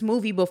seen this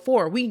movie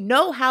before. We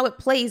know how it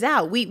plays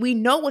out. We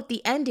know what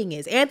the ending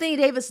is. Anthony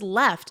Davis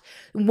left,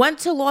 went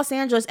to Los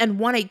Angeles and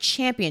won a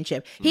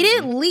championship. He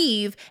didn't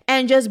leave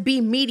and just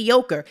be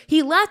mediocre.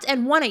 He left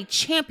and won a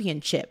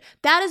championship.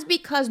 That is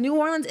because New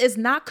Orleans is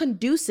not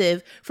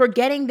conducive for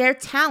getting their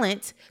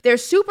talent, their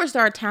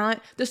superstar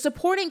talent, the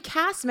supporting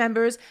cast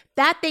members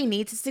that they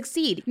need to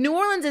succeed. New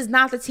Orleans is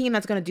not the team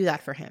that's going to do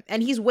that for him.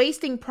 And he's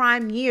wasting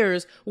prime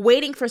years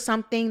waiting for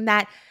something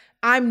that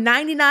I'm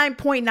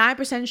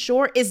 99.9%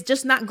 sure is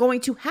just not going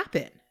to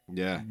happen.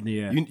 Yeah.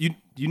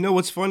 You know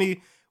what's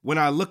funny? When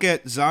I look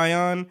at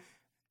Zion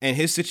and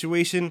his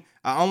situation,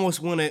 I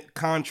almost want to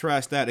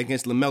contrast that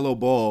against LaMelo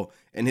Ball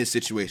and his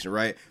situation,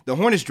 right? The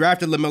Hornets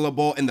drafted LaMelo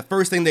Ball, and the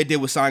first thing they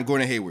did was sign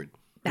Gordon Hayward.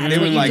 They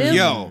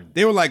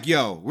were like,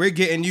 yo, we're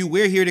getting you.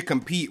 We're here to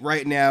compete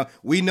right now.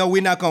 We know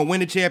we're not going to win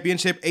the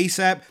championship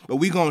ASAP, but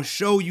we're going to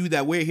show you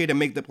that we're here to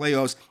make the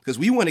playoffs because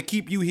we want to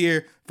keep you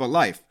here for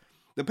life.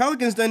 The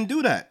Pelicans didn't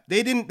do that.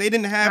 They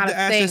didn't have the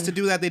assets to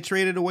do that. They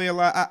traded away a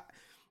lot.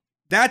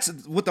 That's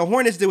what the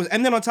Hornets did.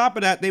 And then on top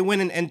of that, they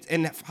went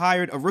and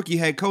hired a rookie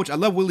head coach. I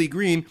love Willie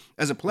Green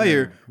as a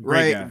player,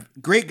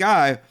 Great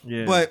guy.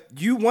 Yeah. But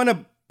you want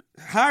to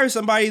hire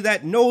somebody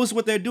that knows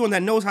what they're doing,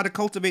 that knows how to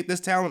cultivate this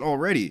talent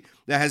already,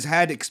 that has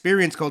had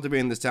experience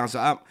cultivating this talent.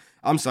 So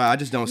I'm sorry, I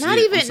just don't see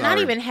it. Not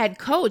even head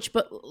coach,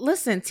 but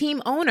listen,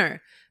 team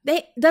owner,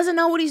 they doesn't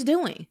know what he's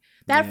doing.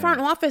 That front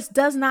office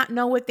does not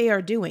know what they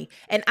are doing.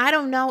 And I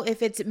don't know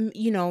if it's,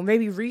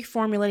 maybe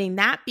reformulating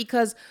that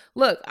because,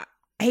 look,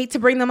 I hate to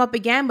bring them up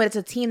again, but it's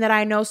a team that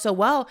I know so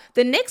well.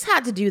 The Knicks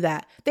had to do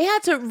that. They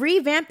had to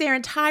revamp their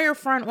entire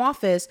front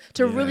office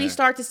to really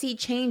start to see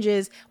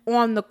changes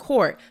on the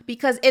court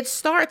because it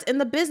starts in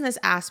the business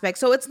aspect.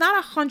 So it's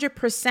not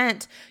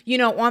 100%,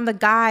 on the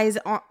guys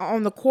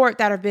on the court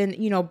that have been,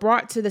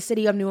 brought to the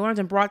city of New Orleans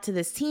and brought to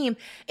this team.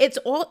 It's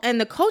all, and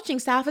the coaching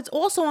staff, it's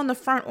also on the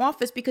front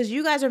office because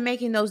you guys are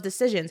making those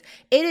decisions.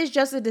 It is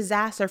just a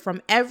disaster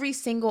from every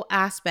single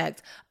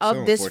aspect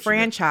of this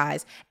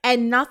franchise,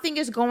 and nothing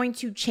is going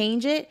to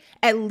change it,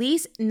 at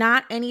least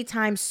not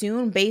anytime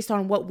soon, based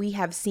on what we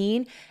have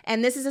seen.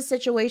 And this is a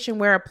situation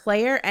where a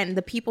player and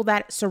the people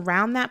that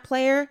surround that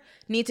player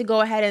need to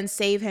go ahead and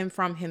save him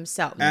from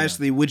himself.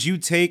 Ashley, would you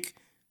take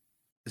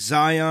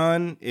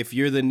Zion if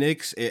you're the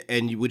Knicks,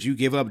 and would you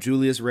give up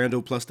Julius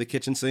Randle plus the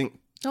kitchen sink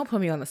Don't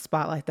put me on the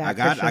spot like that.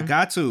 I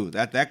got to.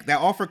 That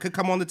offer could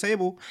come on the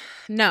table.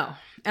 No.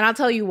 And I'll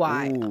tell you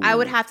why. Ooh. I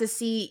would have to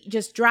see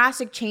just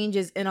drastic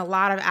changes in a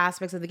lot of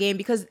aspects of the game,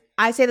 because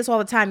I say this all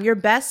the time. Your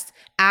best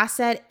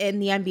asset in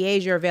the NBA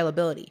is your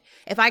availability.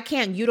 If I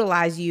can't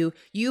utilize you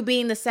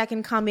being the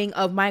second coming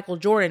of Michael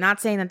Jordan, not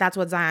saying that that's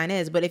what Zion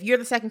is, but if you're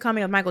the second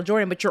coming of Michael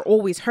Jordan, but you're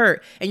always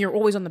hurt and you're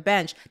always on the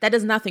bench, that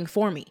does nothing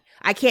for me.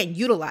 I can't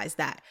utilize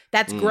that.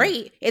 That's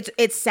great.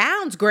 It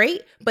sounds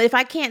great, but if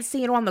I can't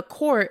see it on the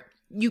court,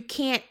 you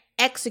can't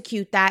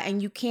execute that,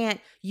 and you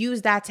can't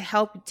use that to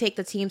help take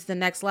the team to the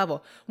next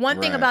level. One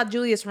thing about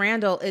Julius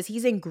Randle is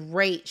he's in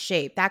great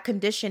shape. That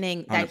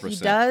conditioning that 100%. he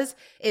does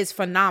is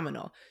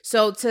phenomenal.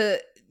 So to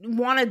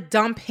want to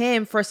dump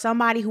him for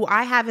somebody who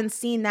I haven't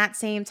seen that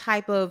same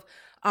type of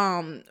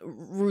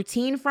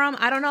routine from,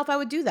 I don't know if I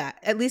would do that.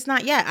 At least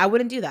not yet. I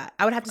wouldn't do that.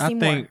 I would have to see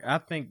more. I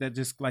think that,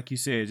 just like you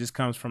said, it just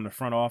comes from the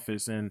front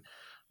office. And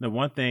the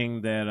one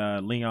thing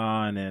that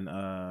Leon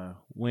and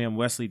William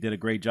Wesley did a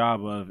great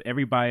job of,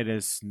 everybody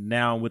that's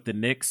now with the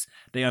Knicks,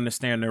 they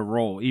understand their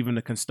role. Even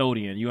the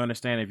custodian, you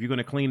understand, if you're going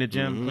to clean the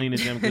gym, clean the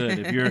gym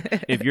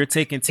good. If you're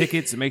taking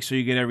tickets, make sure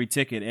you get every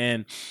ticket.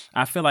 And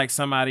I feel like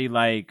somebody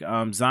like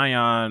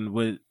Zion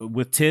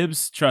with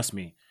Tibbs, trust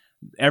me,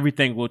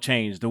 everything will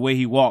change. The way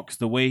he walks,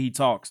 the way he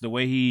talks, the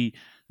way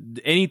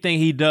anything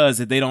he does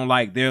that they don't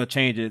like, they'll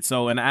change it.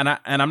 So, and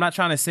I'm not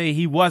trying to say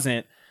he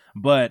wasn't,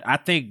 but I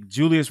think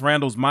Julius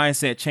Randle's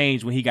mindset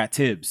changed when he got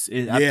Tibbs.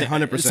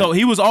 100%. So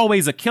he was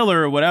always a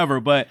killer or whatever,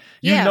 but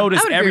you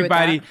notice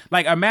everybody,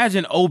 like,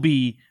 imagine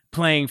Obi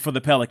playing for the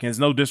Pelicans.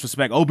 No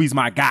disrespect, Obi's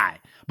my guy.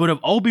 But if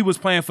Obi was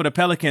playing for the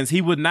Pelicans, he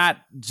would not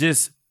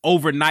just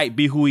overnight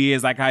be who he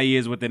is, like how he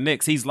is with the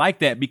Knicks. He's like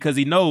that because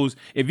he knows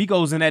if he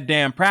goes in that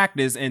damn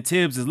practice and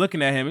Tibbs is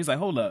looking at him, he's like,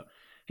 hold up.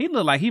 He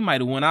looked like he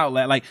might have went out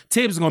like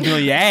Tibbs is gonna be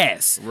on your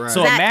ass. Right.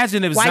 So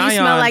imagine if Zion. Why you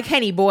smell like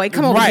Henny, boy?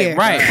 Come over here.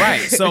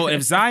 Right. So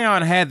if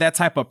Zion had that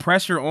type of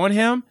pressure on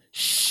him,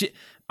 shit.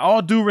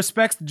 All due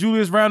respect to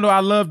Julius Randle, I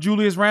love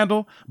Julius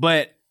Randle,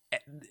 but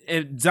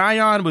if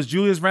Zion was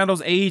Julius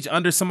Randle's age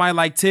under somebody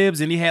like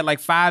Tibbs and he had like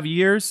 5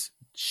 years,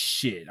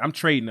 shit, I'm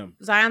trading him.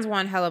 Zion's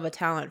one hell of a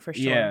talent for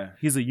sure. Yeah,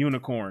 he's a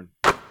unicorn.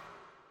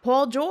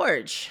 Paul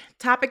George,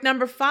 topic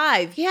number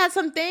 5. He had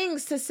some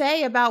things to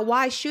say about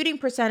why shooting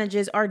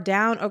percentages are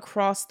down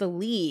across the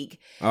league.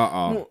 He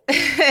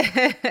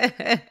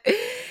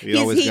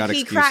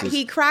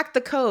cracked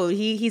the code.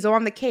 He's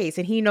on the case,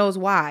 and he knows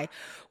why.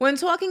 When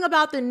talking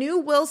about the new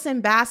Wilson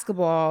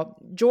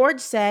basketball, George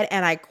said,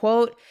 and I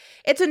quote,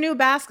 "It's a new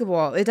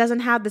basketball. It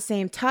doesn't have the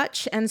same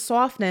touch and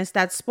softness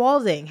that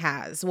Spalding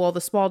has. Well, the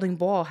Spalding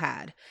ball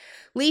had."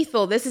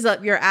 Lethal, this is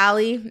up your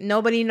alley.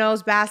 Nobody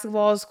knows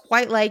basketballs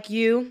quite like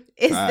you.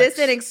 Is this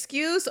an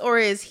excuse, or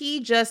is he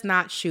just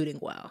not shooting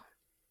well?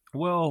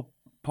 Well,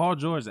 Paul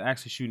George is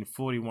actually shooting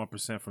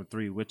 41% from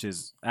 3, which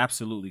is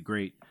absolutely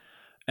great.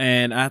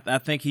 And I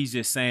think he's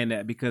just saying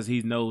that because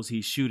he knows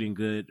he's shooting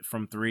good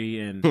from 3.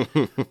 And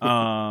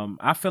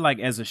I feel like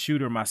as a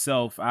shooter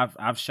myself,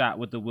 I've shot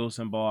with the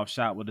Wilson ball. I've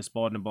shot with the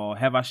Spalding ball.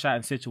 Have I shot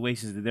in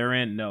situations that they're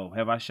in? No.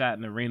 Have I shot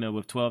in an arena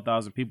with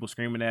 12,000 people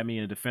screaming at me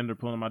and a defender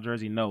pulling my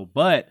jersey? No.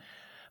 But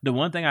the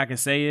one thing I can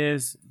say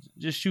is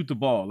just shoot the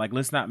ball. Like,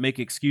 let's not make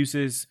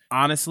excuses.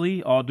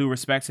 Honestly, all due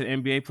respect to the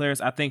NBA players,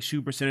 I think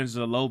shoot percentages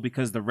are low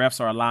because the refs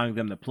are allowing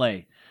them to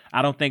play.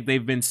 I don't think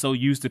they've been so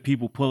used to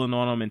people pulling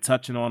on them and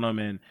touching on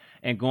them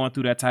and going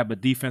through that type of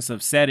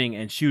defensive setting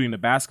and shooting the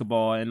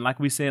basketball. And like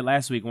we said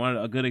last week,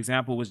 a good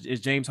example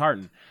is James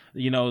Harden.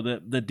 You know,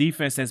 the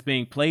defense that's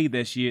being played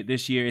this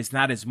year is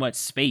not as much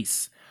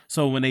space.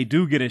 So when they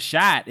do get a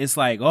shot, it's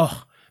like,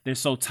 oh, they're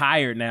so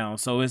tired now.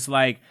 So it's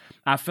like,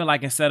 I feel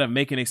like instead of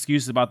making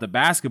excuses about the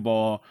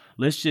basketball,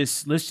 let's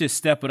just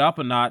step it up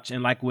a notch.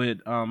 And like what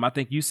I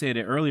think you said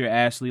it earlier,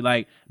 Ashley,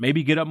 like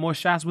maybe get up more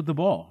shots with the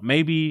ball.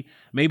 Maybe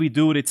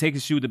do what it takes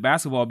to shoot the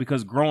basketball,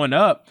 because growing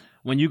up,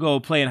 when you go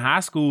play in high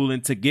school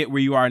and to get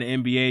where you are in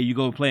the NBA, you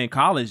go play in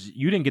college,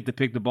 you didn't get to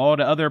pick the ball.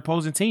 The other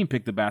opposing team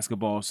picked the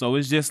basketball. So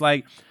it's just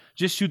like,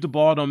 just shoot the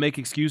ball. Don't make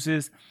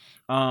excuses.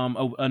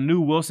 A new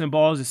Wilson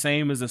ball is the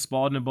same as a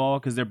Spalding ball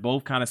because they're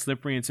both kind of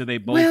slippery until they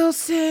both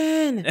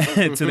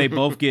until they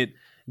both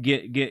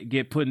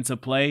get put into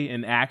play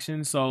in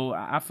action. So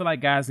I feel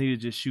like guys need to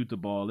just shoot the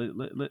ball.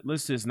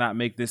 Let's just not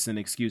make this an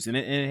excuse. And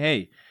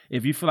hey,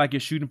 if you feel like your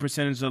shooting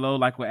percentage are low,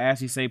 like what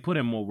Ashley say, put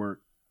in more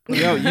work.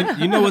 Yo,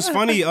 you know what's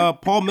funny?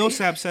 Paul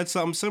Millsap said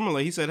something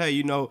similar. He said, hey,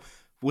 you know,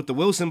 with the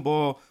Wilson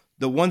ball,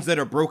 the ones that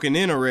are broken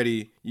in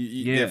already,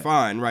 they're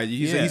fine, right?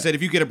 He said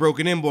if you get a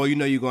broken in ball, you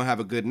know you're going to have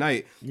a good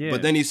night. Yeah.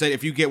 But then he said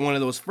if you get one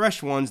of those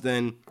fresh ones,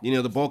 then, you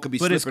know, the ball could be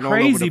slipping all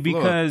over the floor. But it's crazy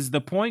because the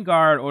point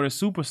guard or the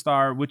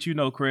superstar, which you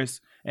know, Chris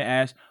and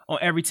Ash, on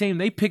every team,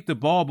 they pick the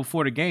ball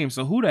before the game.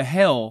 So who the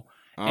hell...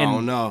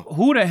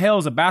 Who the hell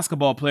is a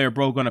basketball player,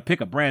 bro, going to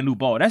pick a brand new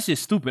ball? That's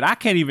just stupid. I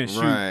can't even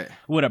shoot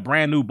with a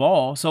brand new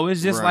ball. So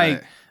it's just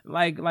like,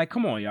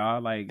 come on,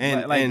 y'all.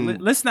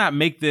 Let's not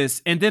make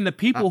this. And then the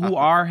people who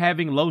are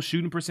having low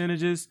shooting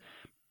percentages,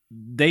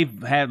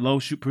 they've had low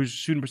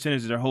shooting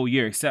percentages their whole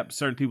year, except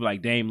certain people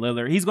like Dame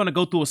Lillard. He's going to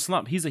go through a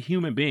slump. He's a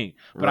human being.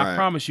 But I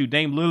promise you,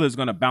 Dame Lillard is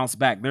going to bounce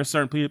back. There's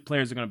certain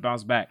players that are going to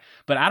bounce back.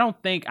 But I don't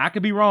think, I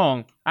could be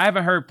wrong, I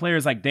haven't heard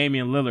players like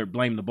Damian Lillard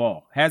blame the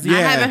ball. Has he?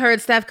 I haven't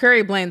heard Steph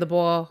Curry blame the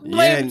ball. And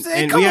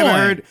we haven't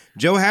heard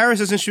Joe Harris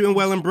isn't shooting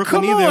well in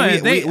Brooklyn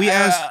either. We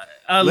asked...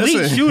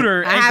 elite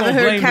shooter. I haven't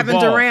heard Kevin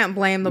Durant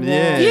blame the ball.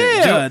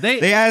 Yeah.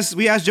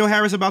 We asked Joe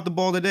Harris about the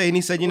ball today, and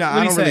he said,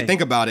 I don't really think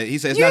about it. He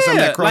said it's not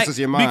something that crosses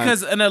your mind.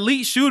 Because an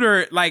elite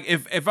shooter, like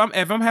if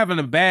I'm having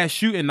a bad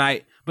shooting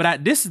night,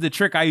 but this is the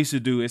trick I used to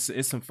do.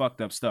 It's some fucked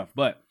up stuff.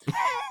 But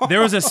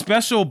there was a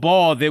special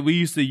ball that we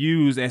used to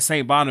use at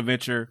St.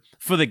 Bonaventure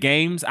for the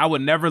games. I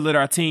would never let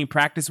our team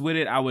practice with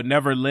it. I would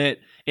never let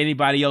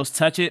anybody else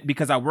touch it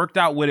because I worked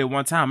out with it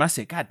one time. I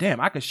said, God damn,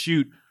 I could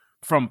shoot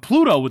from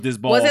Pluto with this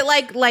ball. Was it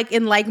like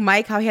in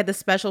Mike, how he had the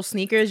special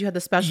sneakers? You had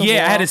the special ball? I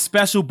had a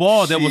special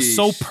ball that was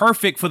so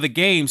perfect for the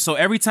game. So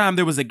every time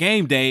there was a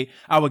game day,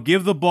 I would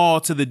give the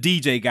ball to the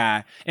DJ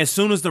guy. As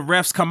soon as the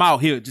refs come out,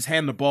 he'll just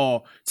hand the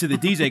ball to the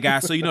DJ guy.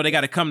 So, they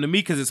got to come to me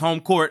because it's home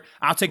court.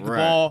 I'll take the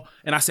ball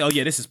and I say, oh,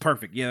 yeah, this is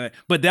perfect. Yeah.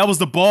 But that was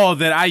the ball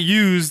that I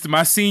used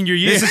my senior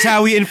year. This is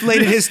how we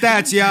inflated his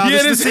stats, y'all.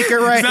 This is the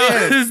secret right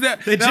here.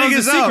 That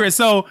was the secret.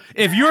 So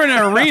if you're in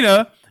an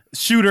arena,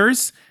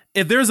 shooters,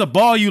 if there's a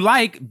ball you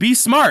like, be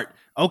smart.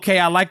 Okay,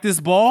 I like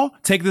this ball.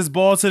 Take this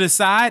ball to the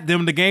side. Then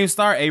when the game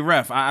start, hey,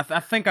 ref, I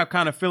think I'm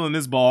kind of feeling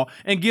this ball.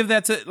 And give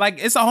that to,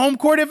 it's a home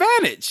court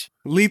advantage.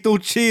 Lethal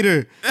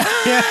cheater.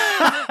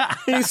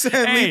 He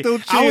said lethal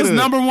cheater. I was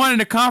number 1 in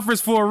the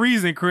conference for a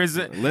reason, Chris.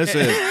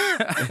 Listen,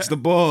 it's the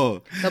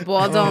ball. The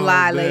ball don't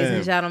lie, ladies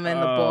and gentlemen.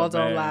 The ball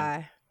don't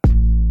lie.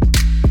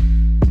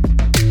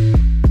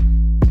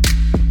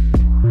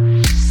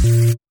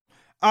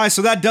 All right,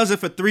 so that does it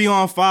for 3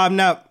 on 5.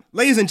 Now,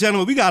 ladies and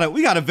gentlemen, we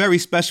got a very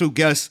special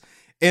guest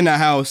in the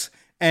house.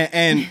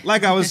 And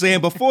like I was saying,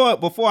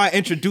 before I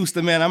introduce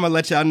the man, I'm gonna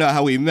let y'all know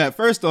how we met.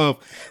 First off,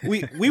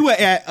 we were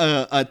at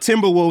a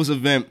Timberwolves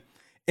event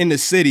in the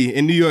city,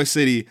 in New York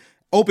City,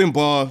 open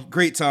bar,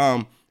 great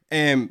time.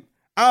 And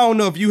I don't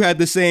know if you had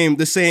the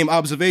same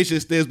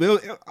observations,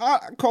 but I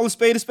call a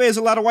spade a spade. There's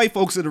a lot of white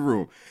folks in the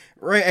room.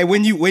 Right, and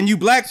when you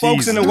black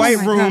folks in the white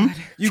room,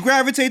 you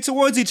gravitate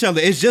towards each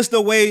other. It's just the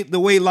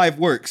way life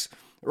works,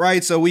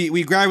 right? So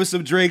we grabbed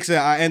some drinks, and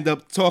I end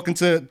up talking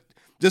to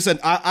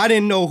I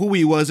didn't know who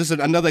he was. Just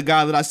another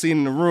guy that I seen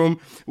in the room.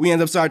 We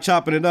end up start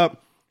chopping it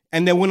up,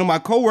 and then one of my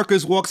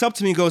coworkers walks up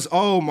to me and goes,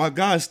 "Oh my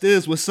God,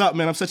 Stiz, what's up,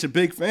 man? I'm such a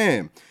big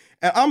fan."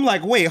 And I'm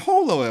like, wait,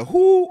 hold on,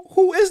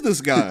 who is this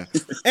guy?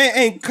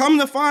 and come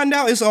to find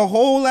out, it's a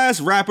whole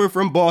ass rapper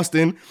from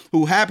Boston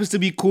who happens to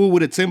be cool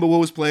with a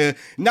Timberwolves player.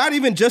 Not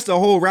even just a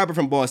whole rapper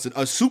from Boston,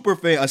 a super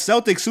fan, a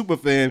Celtic super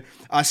fan.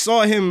 I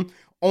saw him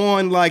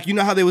on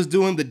how they was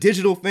doing the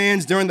digital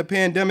fans during the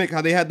pandemic,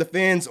 how they had the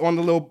fans on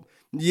the little,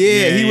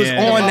 he was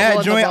on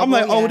that joint. I'm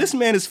like, oh, this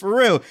man is for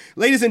real.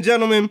 Ladies and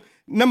gentlemen,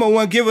 number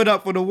 1, give it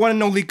up for the one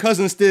and only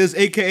cousin Stiz,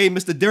 a.k.a.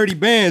 Mr. Dirty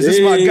Bands. This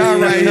is my guy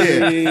right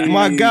here.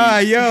 My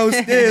guy, yo,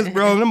 Stiz,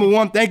 bro. Number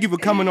 1, thank you for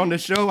coming on the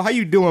show. How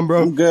you doing,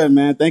 bro? I'm good,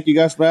 man. Thank you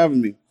guys for having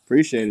me.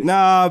 Appreciate it.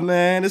 Nah,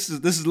 man, this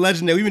is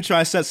legendary. We've been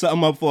trying to set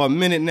something up for a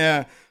minute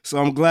now, so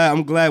I'm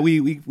glad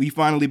we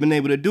finally been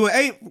able to do it.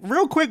 Hey,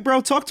 real quick, bro,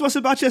 talk to us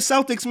about your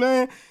Celtics,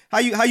 man. How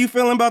you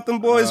feeling about them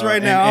boys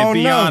right now? I don't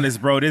know. Be honest,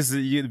 bro.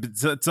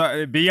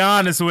 Be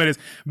honest with us,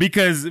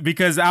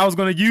 because I was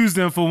gonna use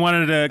them for one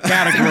of the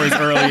categories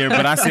earlier,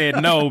 but I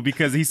said no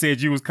because he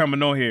said you was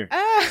coming on here.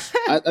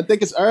 I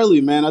think it's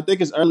early, man. I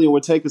think it's early, and we're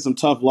taking some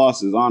tough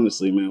losses.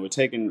 Honestly, man, we're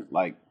taking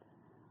like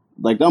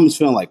I'm almost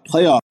feeling like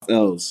playoff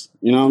L's.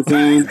 You know what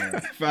I'm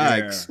saying?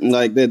 Facts.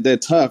 Like they're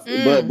tough,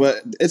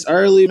 but it's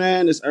early,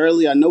 man. It's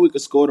early. I know we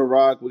could score the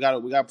rock. We got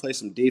to play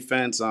some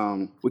defense.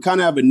 We kind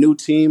of have a new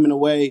team in a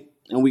way.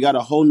 And we got a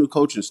whole new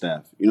coaching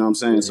staff. You know what I'm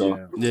saying?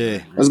 So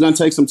it's gonna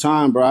take some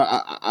time, bro.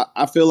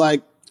 I feel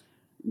like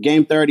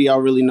game 30, I'll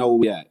really know where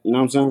we at. You know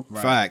what I'm saying?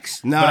 Right.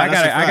 Facts. No, but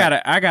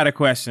I got a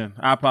question.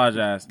 I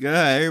apologize. Go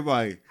ahead,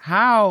 everybody.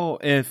 How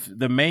if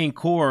the main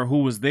core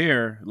who was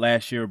there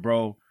last year,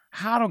 bro?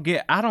 I don't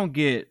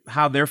get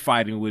how they're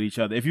fighting with each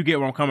other. If you get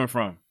where I'm coming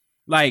from,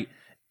 like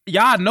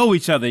y'all know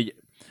each other.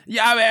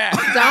 Yeah, I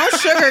mean, don't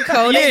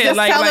sugarcoat it. Just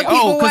tell the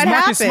people what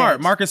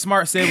happened. Marcus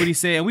Smart said what he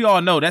said, and we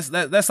all know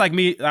that's like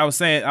me. I was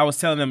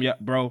telling them,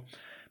 bro,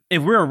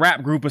 if we're a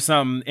rap group or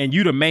something, and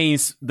you the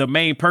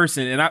main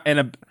person, we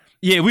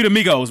the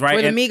Migos, right?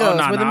 We're the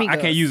Migos. We're the Migos. I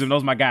can't use them.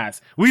 Those are my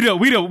guys. We the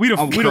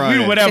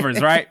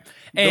whatevers, right?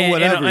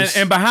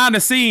 And behind the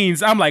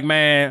scenes, I'm like,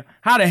 man,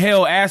 how the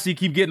hell Ashley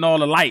keep getting all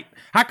the light?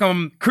 How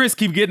come Chris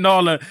keep getting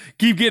all the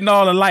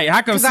light?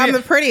 How come? Because I'm the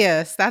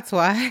prettiest. That's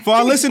why. For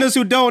our listeners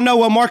who don't know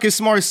what Marcus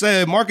Smart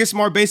said, Marcus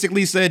Smart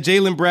basically said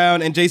Jaylen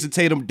Brown and Jason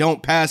Tatum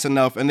don't pass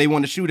enough, and they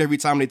want to shoot every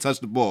time they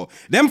touch the ball.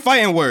 Them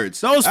fighting words.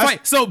 So,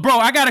 bro,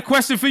 I got a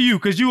question for you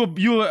because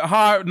you a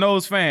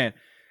hard-nosed fan.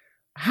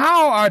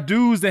 How are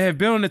dudes that have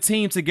been on the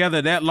team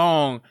together that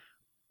long?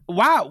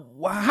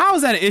 How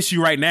is that an issue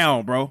right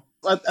now, bro?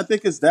 I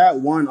think it's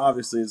that one.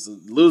 Obviously, is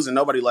losing.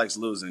 Nobody likes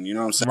losing. You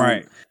know what I'm saying?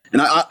 Right.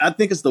 And I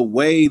think it's the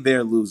way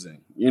they're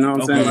losing. You know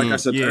what I'm saying? Like I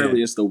said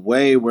earlier, it's the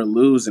way we're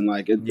losing.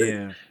 Like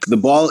the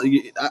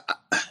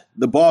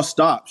ball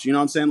stops. You know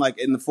what I'm saying? Like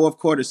in the fourth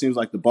quarter, it seems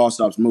like the ball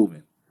stops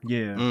moving.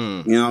 Yeah.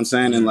 You know what I'm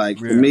saying? And like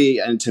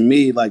to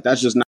me, like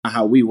that's just not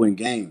how we win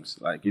games.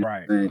 Like you know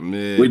what I'm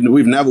saying?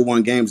 We've never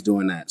won games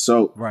doing that.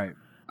 So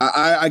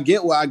I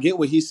get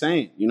what he's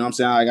saying. You know what I'm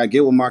saying? Like, I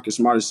get what Marcus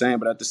Smart is saying,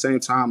 but at the same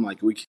time,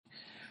 like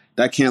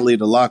that can't leave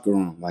the locker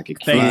room. Like it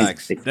can't.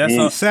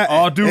 That's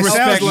all due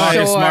respect,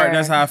 Marcus Smart.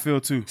 That's how I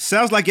feel too.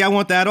 Sounds like y'all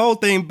want that old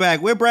thing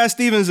back. Where Brad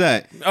Stevens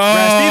at?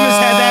 Brad Stevens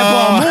had that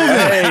ball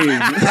moving.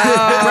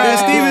 Brad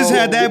Stevens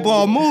had that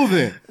ball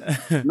moving.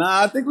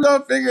 Nah, I think we're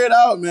gonna figure it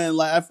out, man.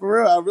 Like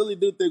for real, I really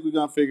do think we're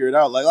gonna figure it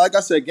out. Like I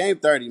said, game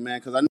 30, man,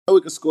 because I know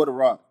we can score the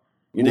rock.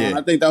 You know, and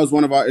I think that was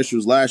one of our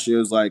issues last year.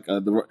 It was like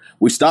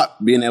we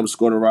stopped being able to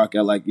score the rock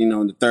at like, you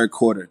know, in the third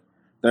quarter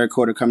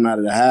coming out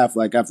of the half,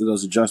 like after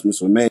those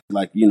adjustments were made,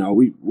 like, you know,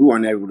 we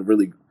weren't able to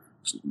really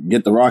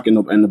get the rock in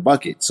the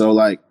bucket. So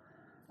like,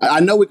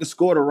 I know we can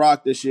score the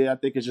rock this year. I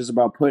think it's just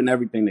about putting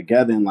everything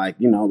together and like,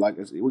 you know, like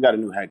we got a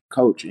new head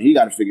coach and he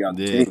got to figure out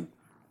the team.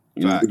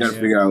 You know, he got to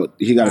figure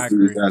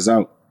these guys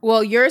out.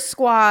 Well, your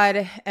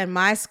squad and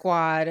my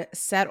squad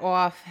set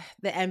off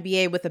the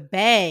NBA with a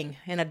bang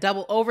in a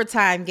double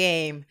overtime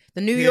game.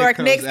 The New York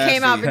Knicks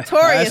came out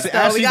victorious,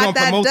 though. We got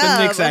that dub.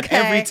 The Knicks at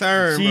every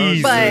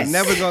turn, but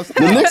never goes.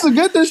 The Knicks are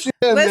good this year.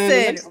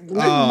 Listen,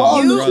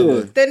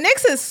 the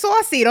Knicks is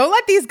saucy. Don't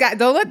let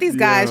these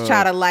guys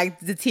try to like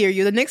deter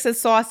you. The Knicks is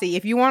saucy.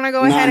 If you want to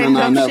go ahead and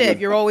jump ship,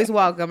 you're always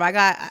welcome. I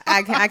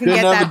can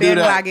get that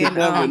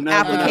bandwagon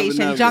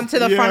application. Jump to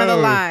the front of the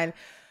line.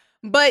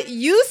 But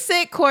you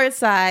sit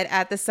courtside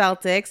at the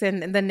Celtics,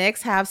 and the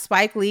Knicks have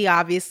Spike Lee,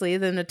 obviously,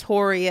 the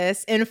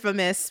notorious,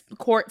 infamous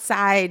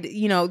courtside,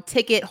 you know,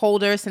 ticket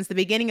holder since the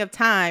beginning of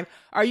time.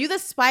 Are you the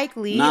Spike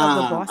Lee of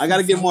the Boston? I got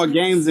to get more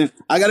games in.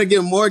 I got to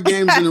get more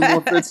games in and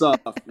more fits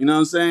off. You know what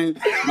I'm saying?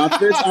 My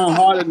fits aren't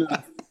hard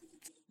enough.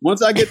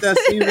 Once I get that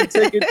season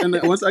ticket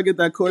and once I get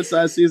that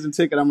courtside season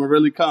ticket, I'm gonna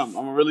really come.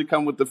 I'm gonna really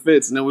come with the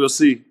fits, and then we'll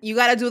see. You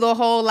got to do the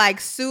whole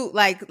like suit,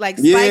 like Spike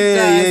does,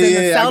 and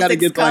the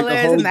Celtics colors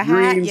like, and the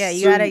hat. Yeah,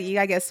 you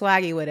gotta get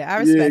swaggy with it. I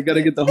respect. Yeah, you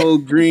gotta get the whole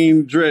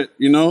green drip.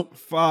 You know,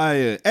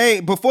 fire. Hey,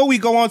 before we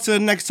go on to the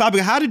next topic,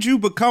 how did you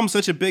become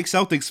such a big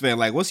Celtics fan?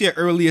 Like, what's your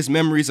earliest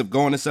memories of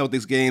going to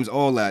Celtics games?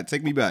 All that.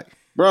 Take me back.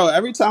 Bro,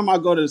 every time I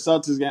go to the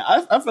Celtics game,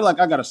 I feel like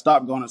I got to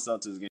stop going to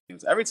Celtics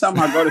games. Every time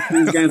I go to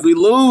these games, we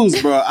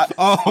lose, bro.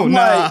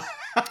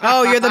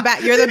 You're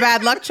the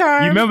bad luck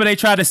charm. You remember they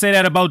tried to say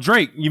that about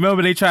Drake? You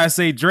remember they tried to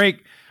say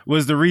Drake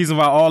was the reason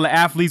why all the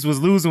athletes was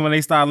losing when they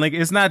started linking.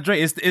 It's not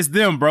Drake, it's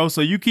them, bro. So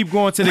you keep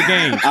going to the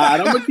game.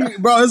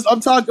 I'm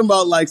talking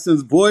about like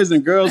since Boys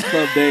and Girls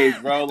Club days,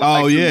 bro.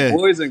 Since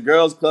Boys and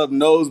Girls Club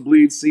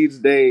nosebleed seats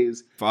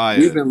days. Fire.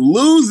 We've been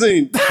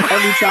losing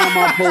every time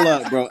I pull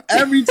up, bro.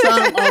 Every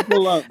time I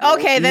pull up. Bro.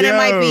 Okay, then it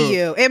might be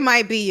you. It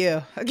might be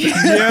you.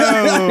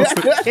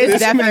 It's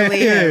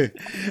definitely you.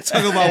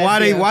 Talking about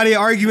why they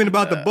arguing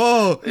about the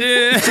ball.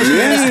 Yeah.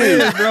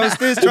 Bro,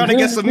 Stiz trying to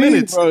get some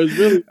minutes. Bro, it's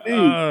really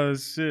oh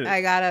shit. I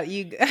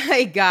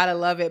gotta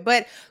love it.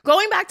 But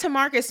going back to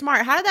Marcus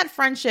Smart, how did that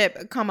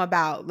friendship come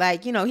about?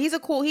 Like, you know, he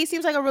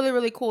seems like a really,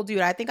 really cool dude.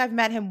 I think I've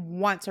met him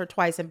once or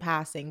twice in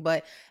passing,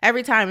 but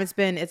every time it's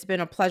been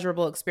a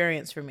pleasurable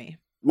experience for me.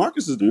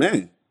 Marcus is the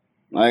man.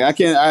 Like I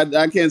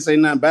can't say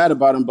nothing bad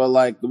about him, but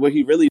like what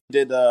he really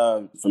did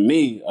for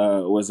me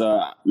was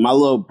my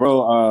little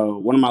bro,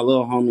 one of my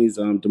little homies,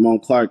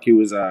 Damone Clark. He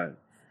was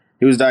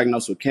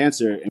diagnosed with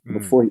cancer, and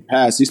before he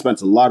passed, he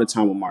spent a lot of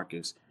time with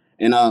Marcus.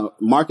 And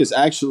Marcus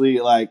actually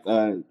like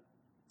a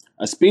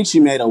speech he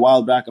made a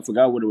while back. I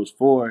forgot what it was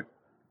for.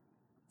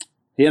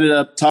 He ended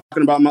up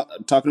talking about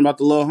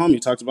the little homie. He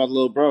talked about the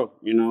little bro,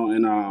 you know,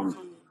 and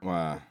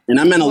wow. And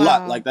that meant a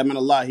lot. Like that meant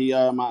a lot. He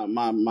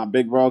my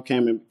big bro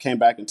came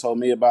back and told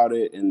me about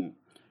it, and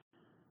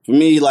for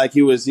me, like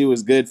he was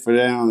good for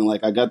them. And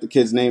like I got the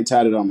kid's name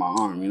tatted on my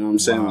arm. You know what I'm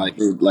saying? Wow.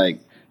 Like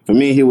for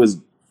me,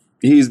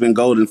 he's been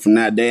golden from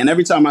that day. And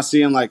every time I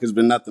see him, like it's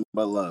been nothing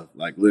but love.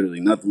 Like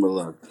literally nothing but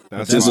love.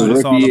 That's what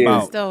it's all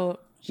about. So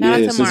shout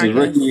out to Marcus. His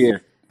rookie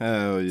year.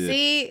 Hell yeah.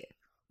 See.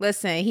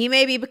 Listen, he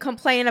may be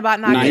complaining about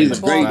not getting he's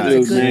the ball.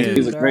 He's a great dude, man.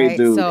 He's a great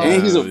dude. So,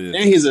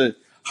 and he's a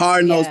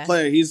hard-nosed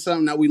player. He's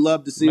something that we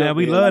love to see. Man,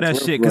 we love that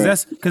shit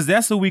because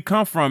that's who we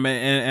come from,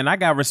 and I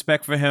got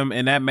respect for him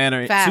in that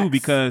manner too,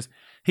 because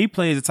he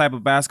plays the type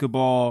of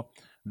basketball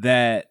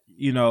that,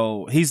 you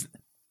know, he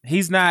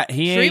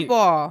ain't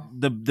ball.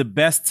 the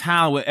best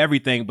talent with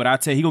everything, but I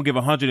tell you, he gonna give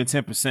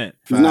 110%.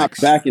 He's not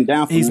backing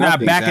down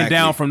from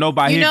down from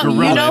nobody. He's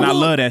gorilla, and I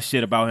love that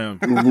shit about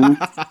him.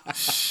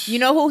 You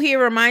know who he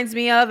reminds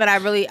me of, and I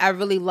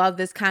really love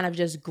this kind of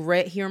just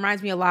grit. He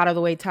reminds me a lot of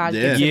the way Taj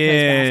Gibson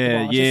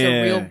plays basketball. Just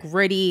a real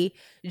gritty,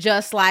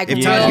 just like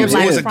if Taj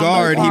Gibson was a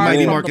guard, he might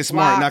be Marcus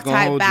Smart. Not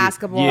gonna hold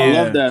basketball. you. I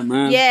love that,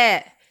 man.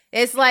 Yeah.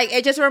 It's like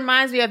it just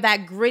reminds me of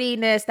that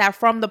grittiness, that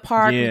from the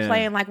park we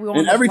playing like we on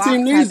and the every block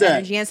team type needs that.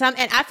 energy. And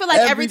I feel like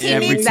every team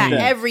needs that.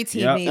 Every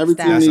team needs Every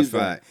that. team That's a needs that.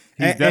 fact.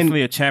 He's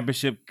definitely a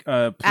championship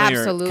player,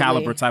 Absolutely.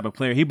 caliber type of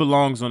player. He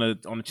belongs on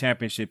a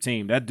championship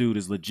team. That dude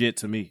is legit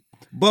to me.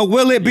 But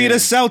will it be the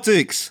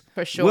Celtics?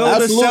 For sure. Will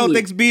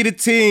Absolutely. the Celtics be the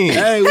team?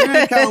 Hey, we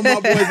ain't counting my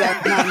boys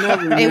out. Not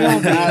never, man. It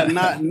won't be.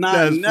 Not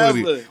That's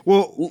never. funny.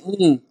 Well,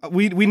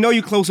 we know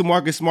you close with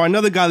Marcus Smart.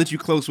 Another guy that you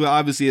close with,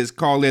 obviously, is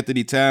Karl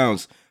Anthony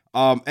Towns.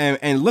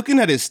 And looking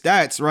at his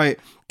stats, right,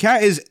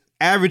 Cat is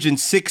averaging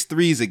 6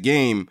 threes a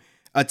game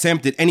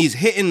attempted, and he's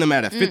hitting them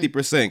at a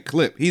 50%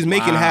 clip. He's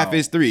making half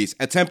his threes,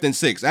 attempting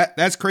 6.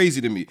 That's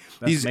crazy to me.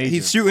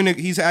 He's shooting.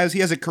 He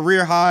has a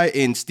career high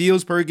in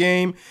steals per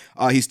game.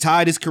 He's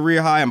tied his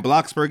career high in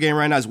blocks per game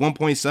right now. It's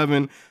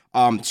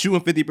 1.7.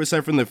 Shooting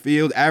 50% from the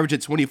field,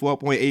 averaging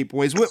 24.8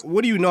 points.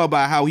 What do you know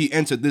about how he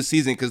entered this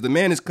season? Because the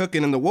man is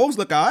cooking, and the Wolves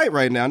look all right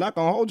right now. Not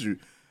gonna hold you.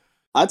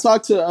 I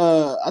talked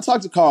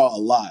to Karl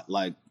a lot.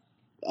 Like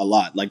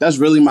that's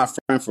really my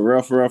friend for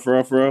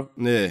real.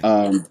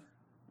 Yeah.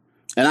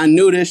 And I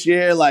knew this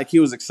year, like he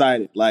was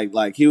excited.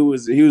 Like he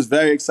was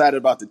very excited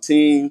about the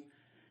team.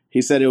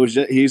 He said he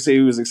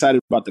was excited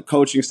about the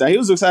coaching staff. He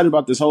was excited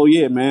about this whole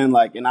year, man.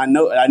 Like, and I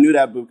knew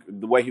that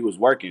the way he was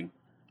working.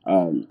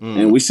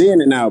 And we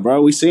seeing it now,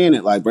 bro. We seeing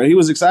it, like, bro. He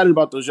was excited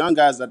about those young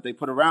guys that they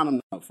put around him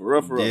now, for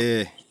real.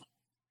 Yeah.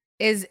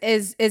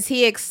 Is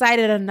he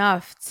excited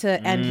enough to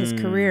end his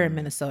career in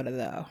Minnesota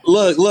though?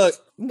 Look.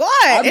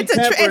 What? It's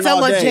a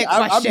legit question.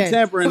 I'll be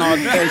tampering all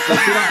day. So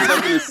if you don't be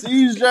looking at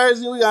C's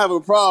jersey, we have a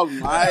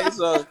problem. All right.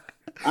 So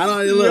I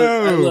don't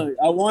look.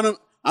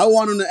 I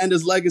want him to end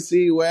his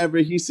legacy wherever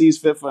he sees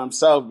fit for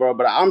himself, bro.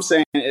 But I'm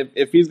saying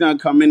if he's gonna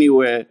come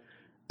anywhere,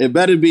 it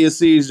better be a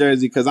C's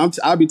jersey because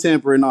I'll be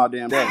tampering all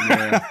damn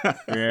day.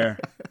 Yeah.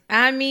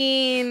 I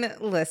mean,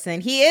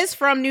 listen, he is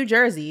from New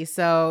Jersey,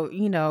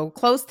 so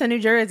close to New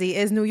Jersey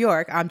is New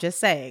York. I'm just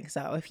saying.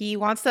 So if he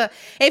wants to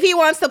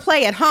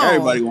play at home,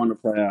 everybody want to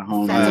play at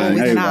home. That's always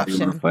an Everybody option.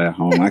 want to play at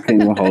home. I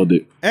can't even hold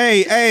it.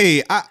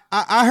 Hey,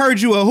 I heard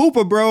you a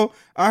hooper, bro.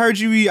 I heard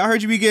you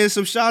be getting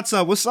some shots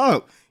up. What's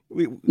up?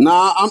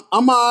 Nah,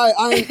 I'm all right.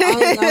 I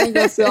ain't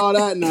gonna say all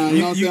that now. You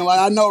know what I'm saying? Like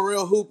I know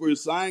real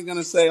hoopers, so I ain't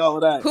gonna say all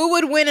that. Who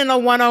would win in a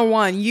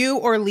 1-on-1, you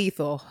or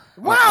Lethal?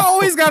 Why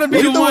always gotta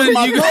be the Lethal one was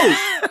my you coach.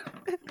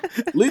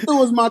 Lethal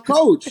was my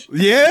coach.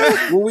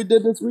 Yeah. When we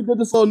did this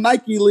little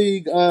Nike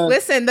league.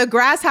 Listen, the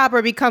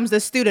grasshopper becomes the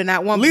student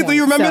at one Lethal, point.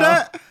 you remember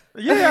that?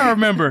 Yeah, I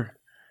remember.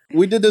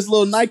 We did this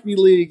little Nike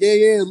league.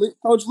 Yeah.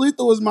 Coach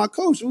Lethal was my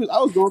coach. I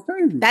was going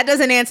crazy. That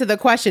doesn't answer the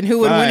question. Who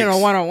would win in a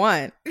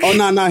 1-on-1?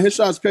 Oh, no. His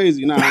shot's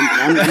crazy. No,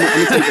 I'm going to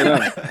take it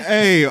up.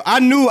 Hey, I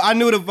knew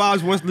the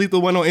vibes once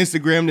Lethal went on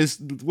Instagram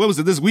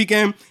this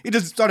weekend? He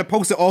just started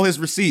posting all his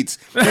receipts.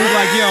 He was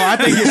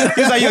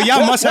like, yo,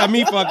 y'all must have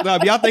me fucked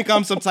up. Y'all think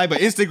I'm some type of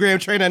Instagram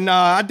trainer.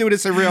 Nah, I do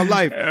this in real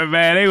life.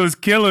 Man, they was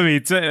killing me.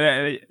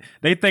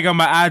 They think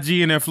I'm an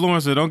IG and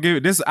influencer. Don't give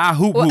it. This I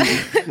hoop.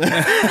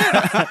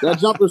 That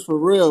jumper's for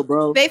real,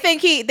 bro. They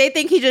think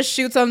he just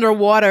shoots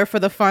underwater for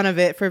the fun of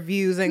it, for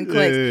views and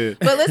clicks. Yeah.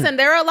 But listen,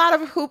 there are a lot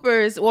of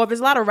hoopers. Well, there's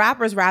a lot of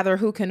rappers rather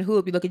who can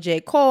hoop. You look at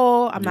J.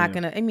 Cole.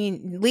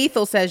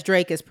 Lethal says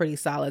Drake is pretty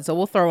solid, so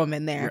we'll throw him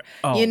in there.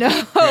 Oh. You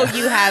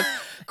have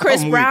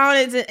Chris Brown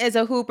is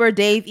a hooper.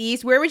 Dave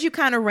East. Where would you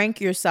kind of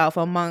rank yourself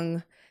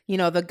among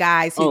the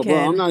guys who can?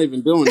 Bro, I'm not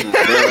even doing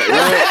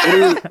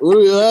that.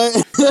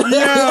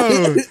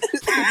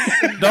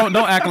 Yo, don't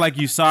act like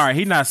you sorry.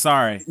 He not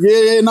sorry.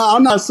 Yeah, no,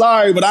 I'm not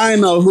sorry, but I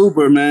ain't no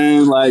hooper,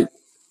 man. Like,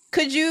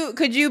 could you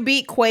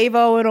beat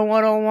Quavo in a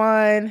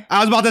 1-on-1? I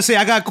was about to say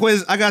I got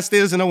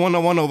Steelers in a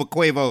 1-on-1 over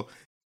Quavo.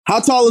 how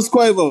tall is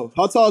Quavo?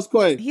 How tall is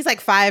Quavo? He's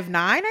like 5'9",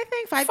 I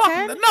think,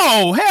 5'10".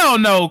 No, hell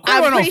no. Quavo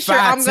I'm pretty don't sure 5'10".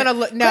 I'm gonna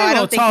look. No, I Quavo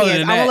don't think he taller is.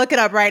 than I'm gonna that. look it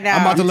up right now.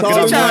 I'm about to look it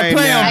You up Trying right to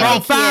play him, now.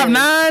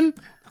 bro. 5'9".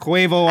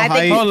 Quavo I think-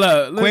 height. Hold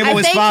up. Quavo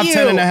is Thank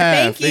 5'10" and a half.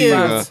 Thank There you you.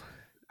 go.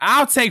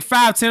 I'll take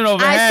 5'10"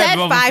 over I half said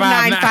over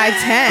 5'9",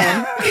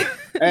 5'10".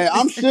 Hey,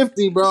 I'm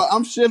shifty, bro.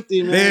 I'm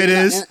shifty, man. There it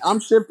is. I'm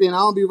shifty, and I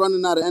don't be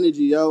running out of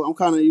energy, yo. I'm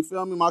kind of, you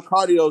feel me? My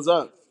cardio's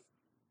up,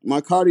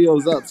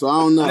 so I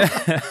don't know.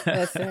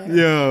 Listen.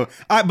 Yo,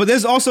 but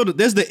there's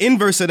the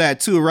inverse of that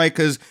too, right?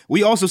 Because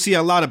we also see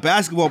a lot of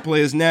basketball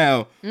players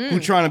now who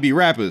trying to be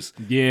rappers.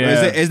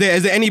 Yeah. Is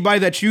there anybody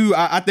that you?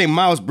 I think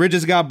Miles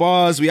Bridges got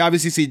bars. We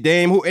obviously see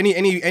Dame. Who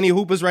any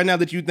hoopers right now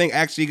that you think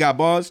actually got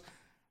bars?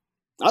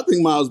 I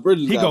think Miles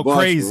Bridges He got go bars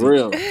crazy. for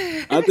real.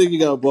 I think he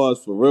got bars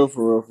for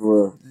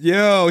real.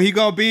 Yo, he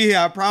gonna be here.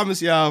 I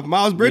promise y'all.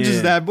 Miles Bridges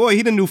is that boy.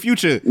 He the new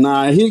Future.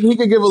 Nah, he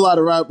could give a lot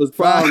of rappers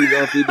problems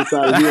though if he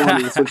decided he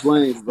wanted to switch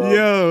lanes, bro.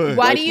 Yo,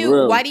 Why Like, do for you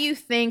real. why do you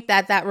think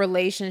that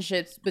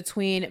relationship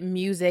between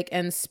music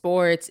and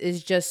sports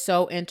is just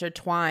so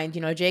intertwined?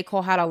 J.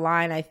 Cole had a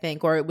line, I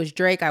think, or it was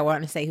Drake, I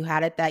want to say, who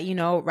had it that,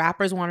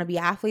 rappers want to be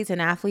athletes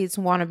and athletes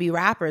want to be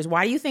rappers.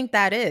 Why do you think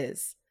that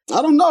is?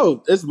 I don't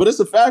know. But it's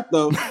a fact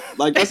though.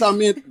 Like that's how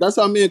me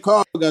and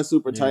Carl got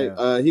super tight.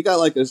 Yeah. He got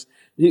like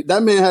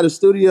that man had a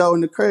studio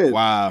in the crib.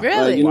 Wow. Really?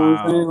 Like, you know what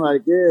I'm saying?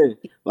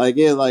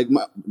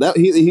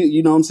 He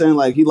you know what I'm saying?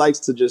 Like he likes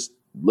to just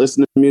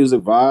listen to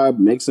music, vibe,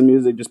 make some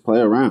music, just play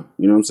around.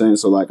 You know what I'm saying?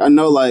 So like I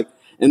know like,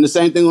 and the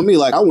same thing with me.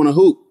 Like I want to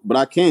hoop, but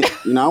I can't.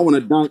 You know, I want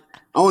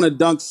to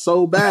dunk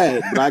so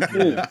bad, but I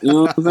can't. You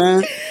know what I'm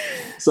saying?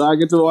 So I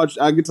get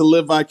to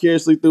live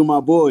vicariously through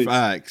my boys.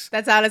 Facts.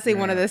 That's honestly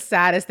one of the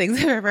saddest things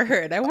I've ever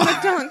heard. I want to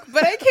dunk,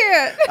 but I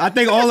can't. I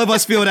think all of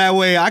us feel that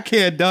way. I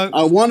can't dunk.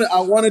 I want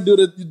to do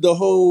the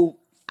whole.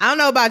 I don't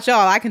know about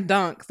y'all. I can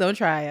dunk, so don't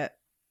try it.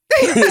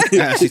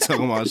 Yeah, she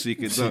talking about she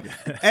can dunk.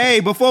 Hey,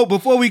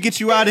 before we get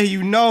you out of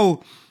here,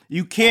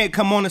 you can't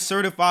come on the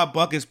Certified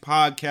Buckets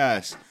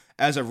podcast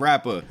as a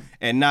rapper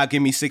and not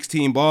give me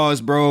 16 bars,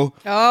 bro.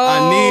 Oh,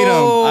 I need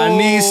them. I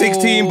need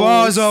 16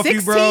 bars off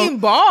you, bro. 16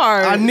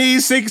 bars. I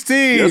need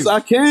 16. Yes, I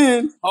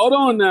can. Hold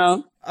on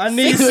now. I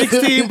need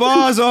 16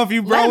 bars off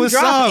you, bro. Let him What's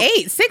drop up?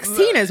 8.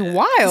 16 is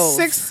wild.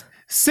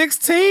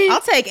 16?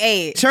 I'll take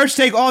 8. Church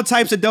take all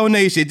types of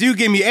donations. You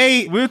give me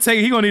 8. We'll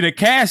take. He gonna need a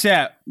cash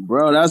app.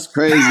 Bro, that's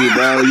crazy,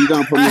 bro. You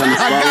gonna put me on the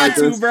spot I got like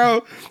to, this?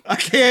 bro. I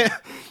can't.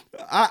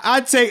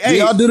 I take 8. Do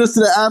y'all do this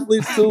to the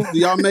athletes too? Do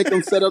y'all make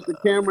them set up the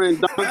camera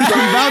and dunk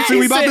something?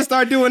 We about to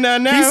start doing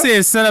that now. He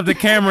said, "Set up the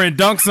camera and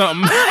dunk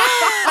something."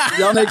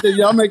 Y'all make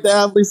the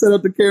athletes set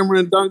up the camera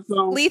and dunk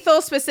something.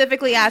 Lethal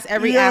specifically asks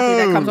every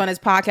athlete that comes on his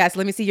podcast,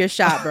 "Let me see your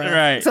shot, bro,"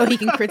 Right. so he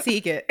can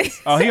critique it.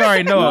 Oh, he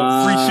already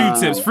know. Free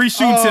shoe tips. Free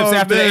shoe tips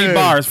after the 8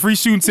 bars. Free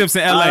shooting tips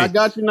in LA. I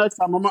got you next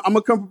time. I'm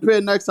gonna come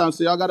prepared next time,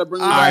 so y'all gotta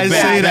bring me I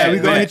back. say that. bet, We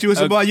gonna bet. hit you with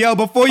some ball. Yo,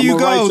 before you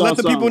I'ma write go, y'all let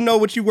the people something. know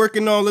what you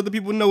working on. Let the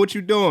people know what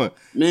you doing.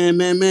 Man,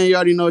 you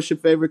already know it's your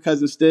favorite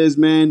cousin Stiz,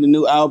 man. The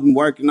new album,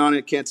 working on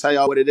it. Can't tell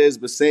y'all what it is,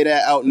 but Say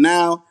That out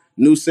now.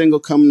 New single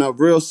coming up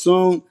real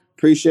soon.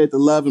 Appreciate the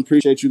love and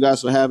appreciate you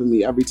guys for having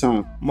me every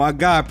time. My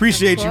God,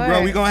 appreciate you,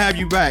 bro. We gonna have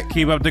you back.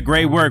 Keep up the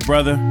great work,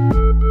 brother.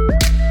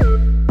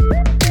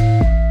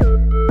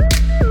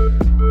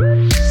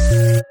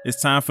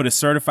 It's time for the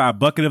Certified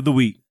Bucket of the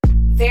Week.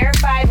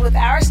 Verified with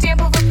our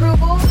stamp of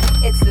approval,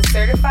 it's the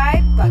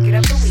Certified Bucket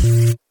of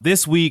the Week.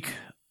 This week,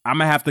 I'm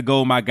gonna have to go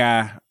with my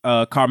guy,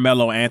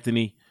 Carmelo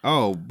Anthony.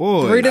 Oh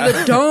boy. 3 to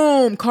the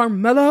dome,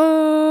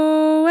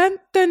 Carmelo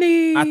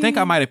Anthony. I think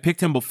I might have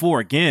picked him before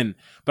again,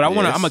 but I'm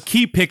gonna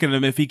keep picking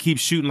him if he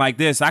keeps shooting like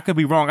this. I could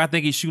be wrong. I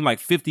think he's shooting like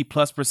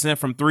 50+%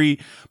 from 3.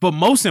 But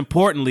most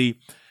importantly,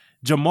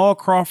 Jamal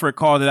Crawford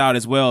called it out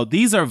as well.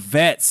 These are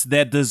vets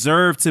that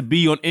deserve to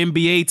be on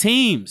NBA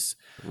teams.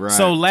 Right.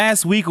 So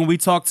last week when we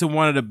talked to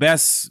one of the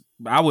best,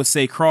 I would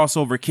say,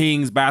 crossover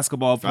kings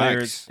basketball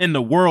players in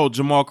the world,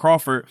 Jamal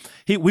Crawford,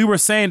 we were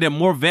saying that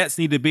more vets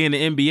need to be in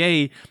the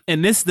NBA,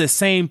 and this is the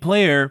same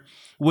player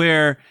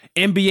where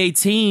NBA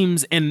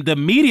teams and the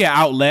media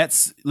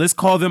outlets, let's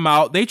call them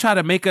out, they try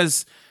to make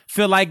us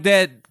feel like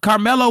that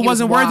Carmelo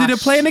wasn't worthy to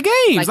play in the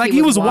games. Like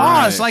he was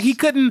washed. Like he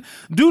couldn't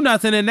do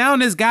nothing. And now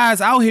this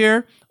guy's out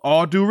here,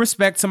 all due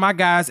respect to my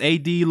guys,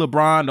 AD,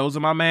 LeBron, those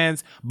are my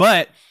mans.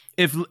 But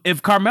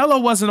if Carmelo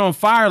wasn't on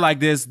fire like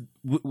this,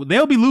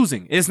 they'll be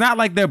losing. It's not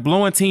like they're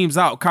blowing teams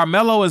out.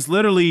 Carmelo is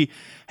literally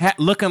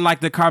looking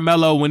like the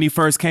Carmelo when he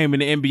first came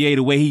in the NBA,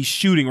 the way he's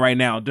shooting right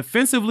now.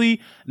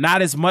 Defensively,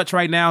 not as much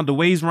right now. The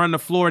way he's running the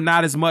floor,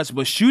 not as much.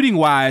 But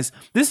shooting-wise,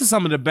 this is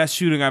some of the best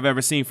shooting I've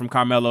ever seen from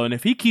Carmelo. And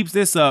if he keeps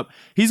this up,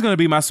 he's going to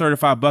be my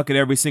certified bucket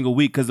every single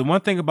week. Because the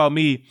one thing about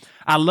me,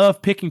 I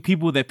love picking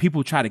people that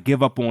people try to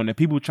give up on, that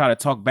people try to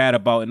talk bad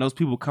about, and those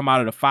people come out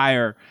of the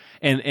fire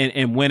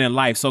and win in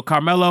life. So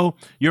Carmelo,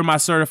 you're my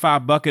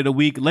certified bucket of the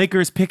week.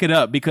 Lakers, pick it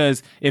up,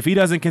 because if he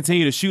doesn't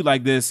continue to shoot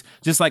like this,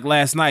 just like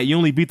last night, you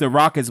only beat the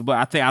Rockets,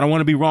 but I don't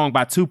want to be wrong,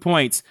 by 2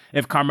 points.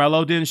 If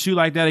Carmelo didn't shoot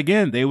like that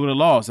again, they would have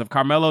lost. If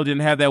Carmelo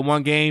didn't have that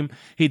one game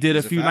he did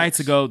a few nights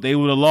ago, they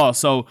would have lost.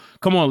 So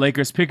come on,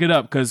 Lakers, pick it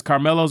up, because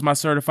Carmelo's my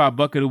certified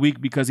bucket of the week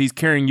because he's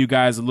carrying you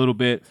guys a little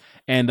bit.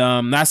 And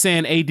not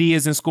saying AD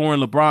isn't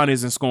scoring, LeBron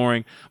isn't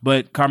scoring,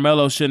 but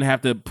Carmelo shouldn't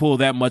have to pull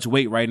that much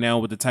weight right now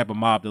with the type of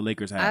mob the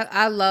Lakers have.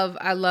 I love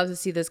to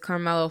see this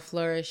Carmelo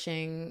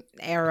flourishing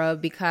era,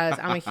 because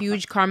I'm a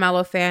huge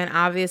Carmelo fan.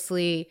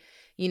 Obviously,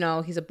 you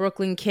know, he's a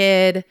Brooklyn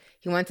kid.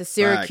 He went to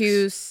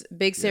Syracuse,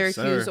 big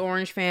Syracuse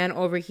Orange fan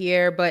over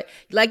here. But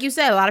like you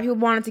said, a lot of people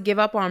wanted to give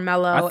up on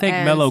Melo. I think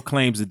Melo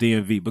claims the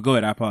DMV, but go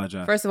ahead. I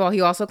apologize. First of all, he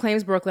also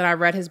claims Brooklyn. I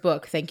read his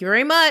book. Thank you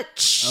very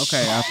much.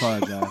 Okay, I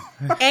apologize.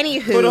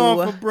 Anywho. Put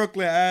on for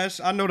Brooklyn, Ash.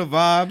 I know the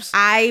vibes.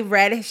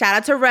 Shout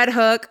out to Red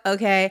Hook,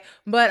 okay?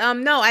 But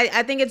no,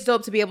 I think it's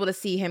dope to be able to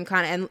see him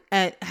kind of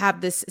and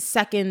have this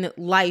second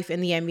life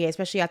in the NBA,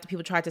 especially after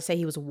people tried to say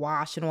he was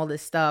washed and all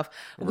this stuff.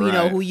 We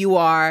know who you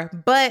are.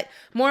 But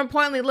more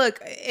importantly,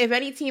 look, if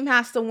any team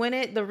has to win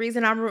it, the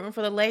reason I'm rooting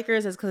for the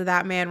Lakers is because of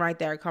that man right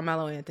there,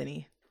 Carmelo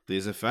Anthony.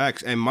 These are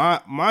facts. And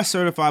my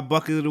certified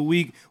bucket of the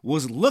week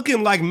was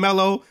looking like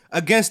Melo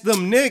against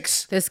them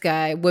Knicks. This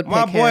guy would pick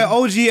my boy him.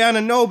 OG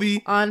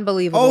Anunoby.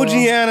 Unbelievable. OG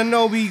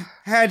Anunoby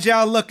had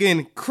y'all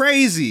looking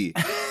crazy.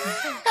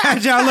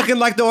 Had y'all looking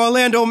like the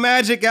Orlando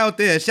Magic out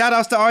there. Shout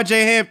outs to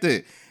RJ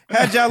Hampton.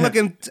 Had y'all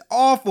looking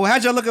awful.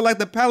 Had y'all looking like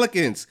the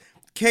Pelicans.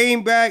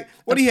 Came back.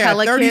 What he had,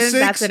 36?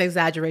 That's an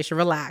exaggeration.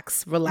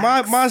 Relax.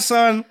 My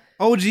son,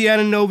 OG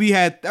Anunoby,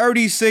 had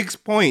 36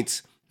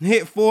 points.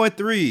 Hit 4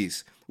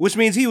 threes. Which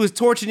means he was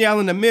torching y'all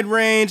in the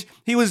mid-range.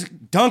 He was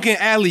dunking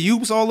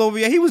alley-oops all over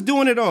you. He was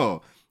doing it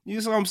all. You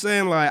know what I'm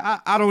saying? Like,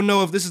 I don't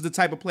know if this is the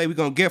type of play we're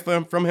going to get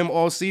from him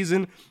all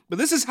season, but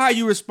this is how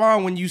you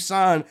respond when you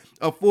sign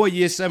a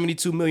 4-year,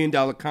 $72 million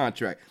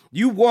contract.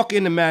 You walk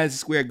into Madison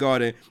Square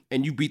Garden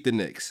and you beat the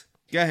Knicks.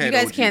 Go ahead, you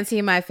guys OG. can't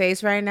see my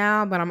face right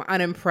now, but I'm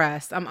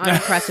unimpressed. I'm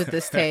unimpressed with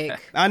this take.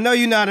 I know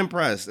you're not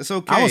impressed. It's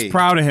okay. I was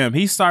proud of him.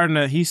 He's starting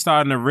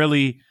to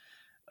really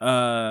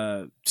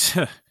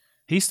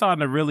he's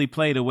starting to really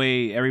play the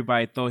way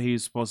everybody thought he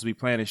was supposed to be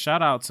playing. And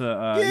shout out to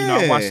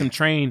I watched him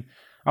train.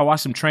 I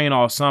watched him train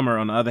all summer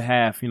on the other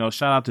half.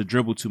 Shout out to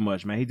Dribble Too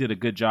Much, man. He did a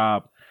good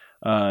job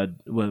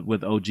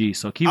with OG.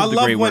 So keep up the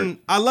great work.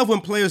 I love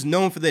when players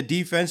known for their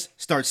defense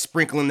start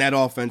sprinkling that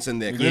offense in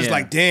there. Because it's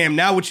like, damn,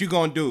 now what you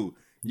gonna do?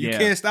 You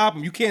can't stop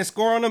him. You can't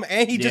score on him.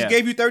 And he just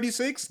gave you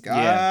 36?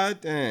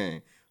 God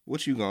dang.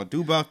 What you gonna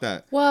do about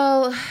that?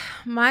 Well,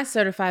 my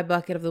certified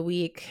bucket of the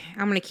week,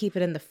 I'm going to keep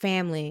it in the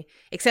family,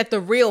 except the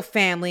real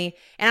family,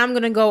 and I'm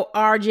going to go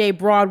RJ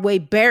Broadway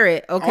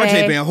Barrett,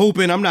 okay? RJ been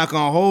hooping. I'm not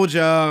going to hold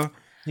y'all.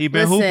 He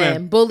been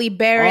hooping. Bully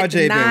Barrett,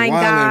 RJ Nine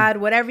God,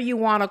 whatever you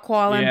want to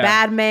call him,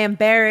 Bad Man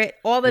Barrett,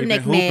 all the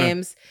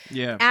nicknames.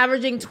 Yeah.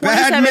 Averaging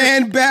 27. Bad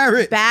Man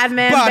Barrett. Bad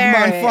Man Badman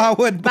Barrett.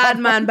 forward.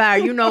 Badman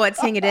Barrett. You know what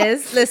thing it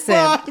is. Listen.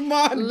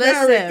 Badman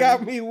Barrett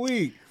got me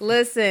weak.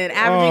 Listen,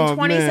 averaging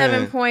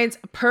 27 points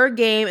per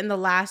game in the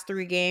last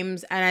 3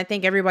 games. And I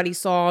think everybody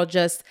saw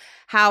just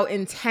how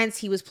intense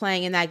he was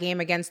playing in that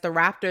game against the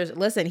Raptors.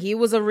 Listen, he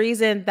was a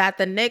reason that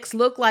the Knicks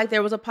looked like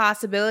there was a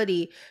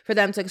possibility for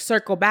them to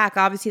circle back.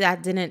 Obviously,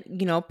 that didn't,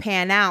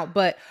 pan out.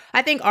 But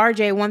I think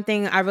RJ, one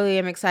thing I really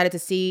am excited to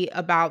see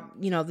about,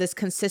 this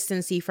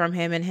consistency from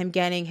him and him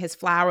getting his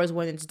flowers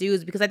when it's due,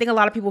 because I think a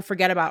lot of people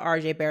forget about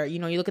RJ Barrett. You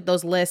look at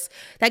those lists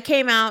that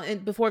came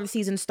out before the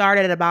season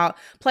started about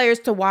players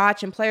to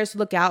watch and players to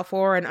look out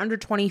for and under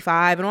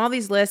 25 and all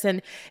these lists.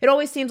 And it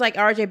always seems like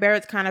RJ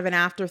Barrett's kind of an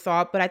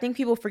afterthought, but I think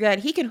people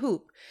forget he can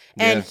hoop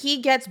and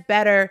he gets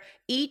better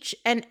each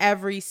and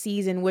every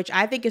season, which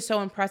I think is so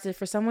impressive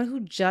for someone who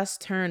just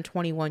turned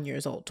 21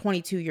 years old,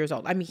 22 years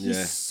old. I mean,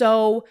 he's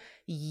so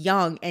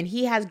young and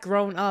he has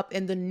grown up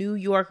in the New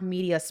York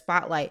media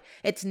spotlight.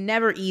 It's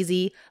never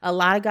easy. A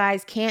lot of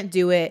guys can't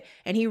do it,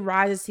 and he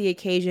rises to the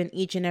occasion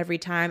each and every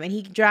time, and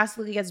he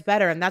drastically gets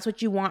better. And that's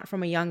what you want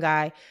from a young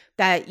guy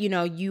that,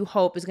 you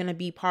hope is going to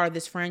be part of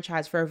this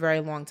franchise for a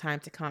very long time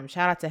to come.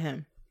 Shout out to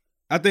him.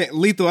 I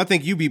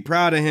think you'd be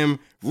proud of him.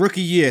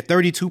 Rookie year,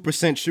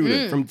 32%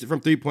 shooter from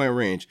 3-point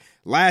range.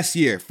 Last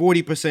year,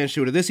 40%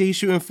 shooter. This year, he's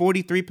shooting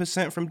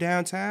 43% from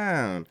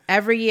downtown.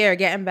 Every year,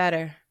 getting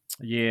better.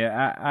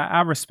 Yeah,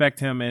 I respect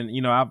him,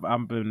 and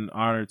I've been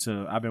honored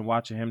I've been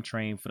watching him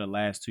train for the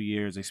last 2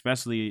 years,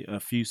 especially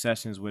a few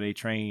sessions where they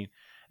train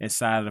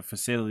inside of the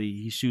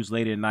facility. He shoots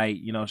late at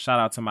night.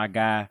 Shout out to my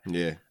guy.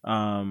 Yeah.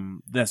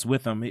 That's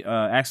with him.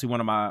 Actually, one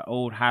of my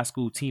old high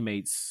school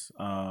teammates.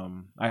 I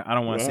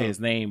don't want to say his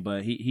name,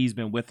 but he's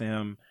been with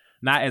him,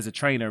 not as a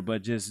trainer,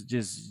 but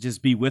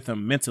just be with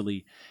him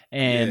mentally.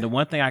 And the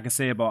one thing I can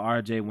say about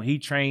RJ, when he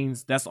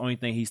trains, that's the only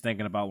thing he's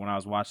thinking about when I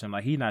was watching him.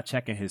 Like, he's not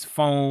checking his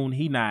phone.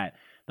 The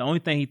only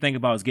thing he thinks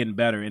about is getting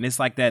better. And it's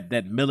like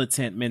that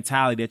militant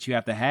mentality that you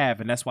have to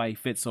have. And that's why he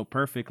fits so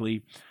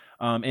perfectly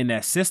in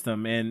that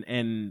system.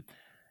 And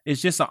it's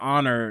just an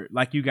honor,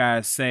 like you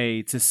guys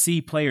say, to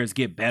see players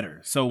get better.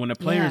 So when the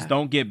players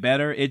don't get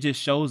better, it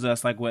just shows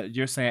us, like what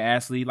you're saying,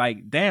 Ashley,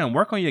 like, damn,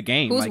 work on your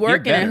game. Who's like,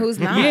 working and who's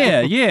not.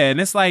 Yeah. And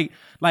it's like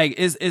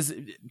is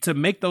to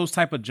make those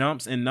type of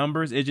jumps in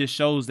numbers, it just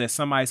shows that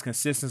somebody's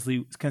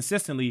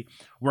consistently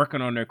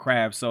working on their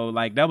craft. So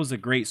like, that was a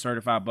great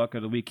certified bucket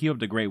of the week. Keep up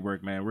the great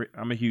work, man.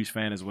 I'm a huge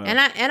fan as well. And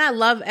I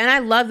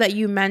love that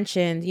you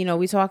mentioned,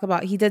 we talk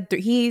about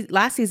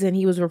last season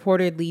he was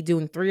reportedly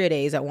doing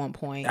 3-a-days at one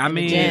point. I've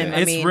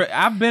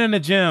been in the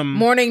gym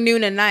morning,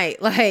 noon, and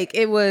night. Like,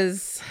 it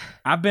was.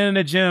 I've been in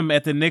the gym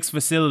at the Knicks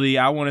facility.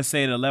 I want to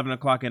say at 11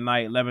 o'clock at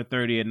night,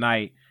 11:30 at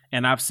night,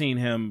 and I've seen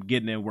him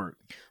getting in work.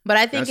 But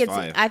I think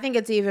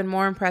it's even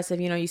more impressive.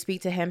 You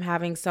speak to him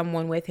having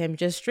someone with him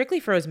just strictly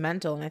for his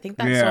mental, and I think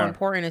that's so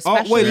important.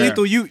 Especially. Oh wait,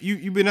 Lethal,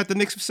 you been at the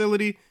Knicks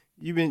facility?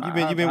 You work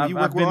I've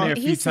been there a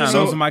few times.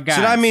 So, those are my guys.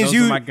 So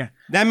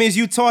that means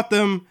you taught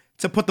them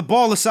to put the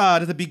ball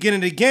aside at the beginning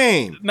of the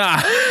game.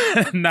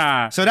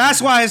 Nah. So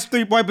that's why his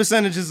 3-point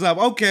percentage is up.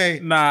 Okay.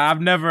 Nah, I've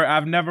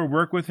never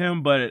worked with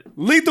him, but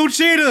Lethal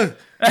cheater.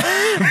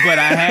 But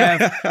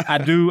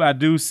I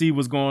do see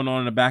what's going on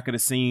in the back of the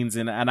scenes,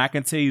 and I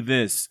can tell you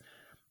this.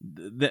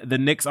 The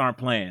Knicks aren't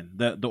playing.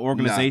 The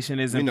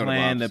organization isn't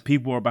playing. The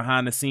people are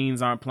behind the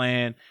scenes aren't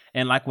playing.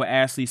 And like what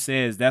Ashley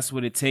says, that's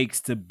what it takes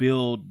to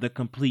build the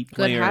complete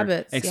player, good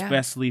habits,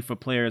 especially for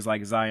players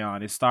like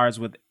Zion. It starts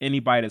with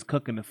anybody that's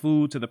cooking the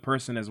food to the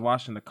person that's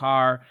washing the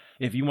car.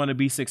 If you want to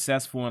be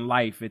successful in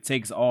life, it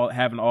takes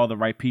having all the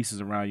right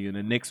pieces around you. And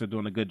the Knicks are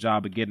doing a good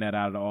job of getting that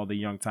out of all the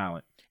young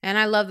talent. And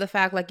I love the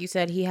fact, like you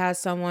said, he has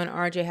someone,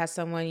 RJ has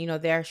someone, you know,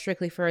 there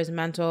strictly for his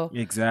mental.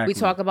 Exactly. We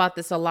talk about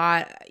this a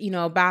lot. You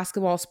know,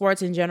 basketball,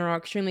 sports in general, are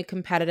extremely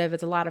competitive.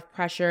 It's a lot of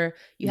pressure.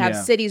 You have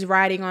cities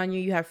riding on you.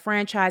 You have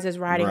franchises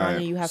riding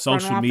on you. You have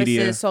front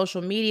offices,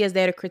 social media is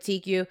there to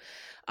critique you.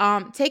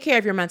 Take care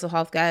of your mental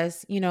health,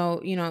 guys. You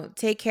know,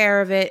 take care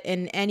of it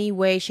in any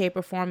way, shape,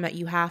 or form that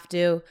you have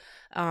to.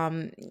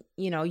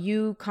 You know,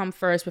 you come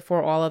first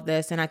before all of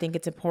this. And I think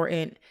it's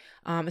important,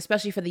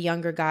 especially for the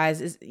younger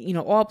guys, is, you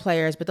know, all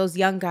players, but those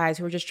young guys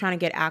who are just trying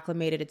to get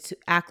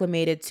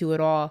acclimated to it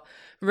all.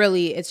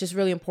 Really, it's just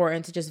really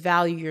important to just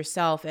value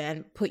yourself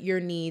and put your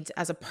needs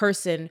as a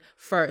person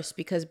first,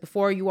 because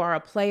before you are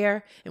a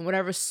player in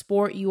whatever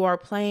sport you are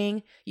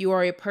playing, you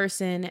are a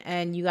person,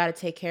 and you got to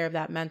take care of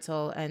that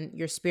mental and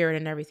your spirit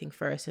and everything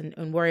first,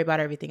 and worry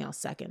about everything else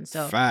second.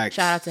 So Facts.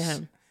 Shout out to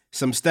him.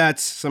 Some stats,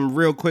 some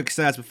real quick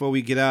stats before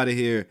we get out of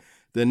here.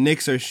 The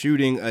Knicks are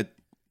shooting a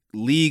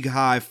league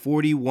high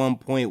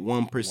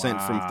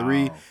 41.1% from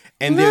three.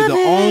 And they're the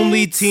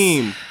only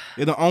team.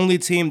 They're the only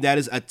team that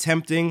is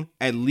attempting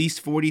at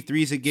least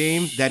 43s a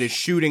game that is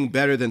shooting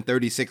better than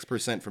 36%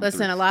 from three.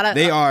 Listen, a lot of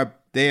they are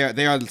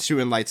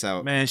shooting lights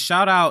out. Man,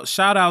 shout out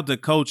to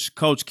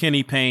Coach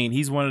Kenny Payne.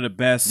 He's one of the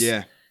best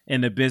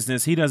in the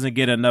business. He doesn't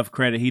get enough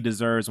credit he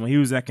deserves. When he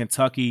was at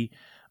Kentucky,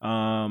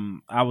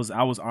 I was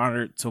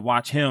honored to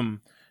watch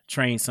him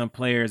train some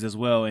players as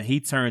well, and he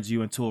turns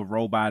you into a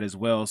robot as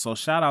well. So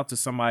shout out to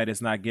somebody that's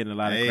not getting a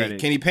lot of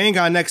credit. Kenny Payne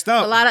got next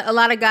up. A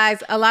lot of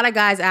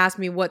guys ask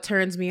me what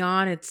turns me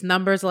on. It's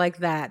numbers like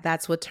that.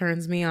 That's what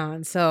turns me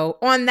on. So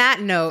on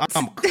that note,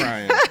 I'm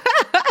crying.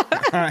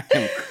 I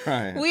am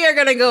crying. We are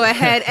gonna go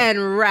ahead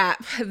and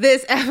wrap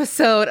this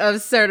episode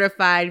of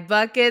Certified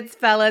Buckets.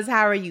 Fellas,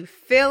 how are you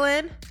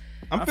feeling?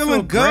 I'm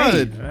feeling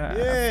good.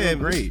 Yeah, I feel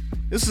great.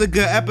 This is a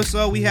good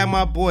episode. We had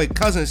my boy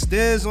Cousin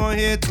Stiz on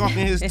here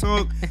talking his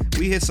talk.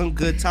 We hit some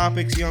good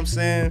topics, you know what I'm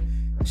saying?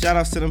 Shout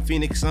outs to them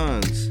Phoenix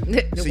Suns.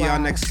 See y'all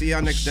next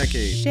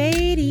decade.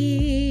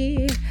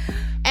 Shady.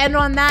 And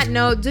on that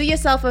note, do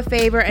yourself a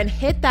favor and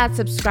hit that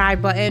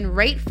subscribe button,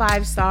 rate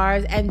 5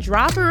 stars, and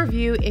drop a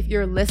review if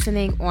you're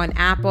listening on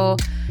Apple.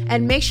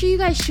 And make sure you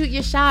guys shoot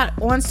your shot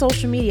on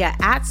social media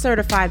at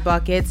Certified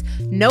Buckets.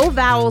 No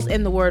vowels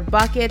in the word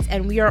buckets,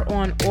 and we are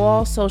on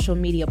all social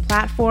media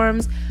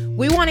platforms.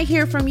 We want to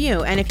hear from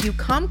you, and if you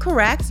come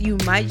correct, you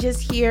might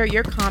just hear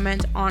your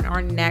comment on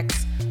our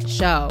next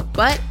show.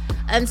 But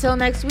until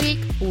next week,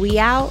 we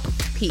out.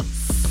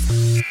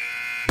 Peace.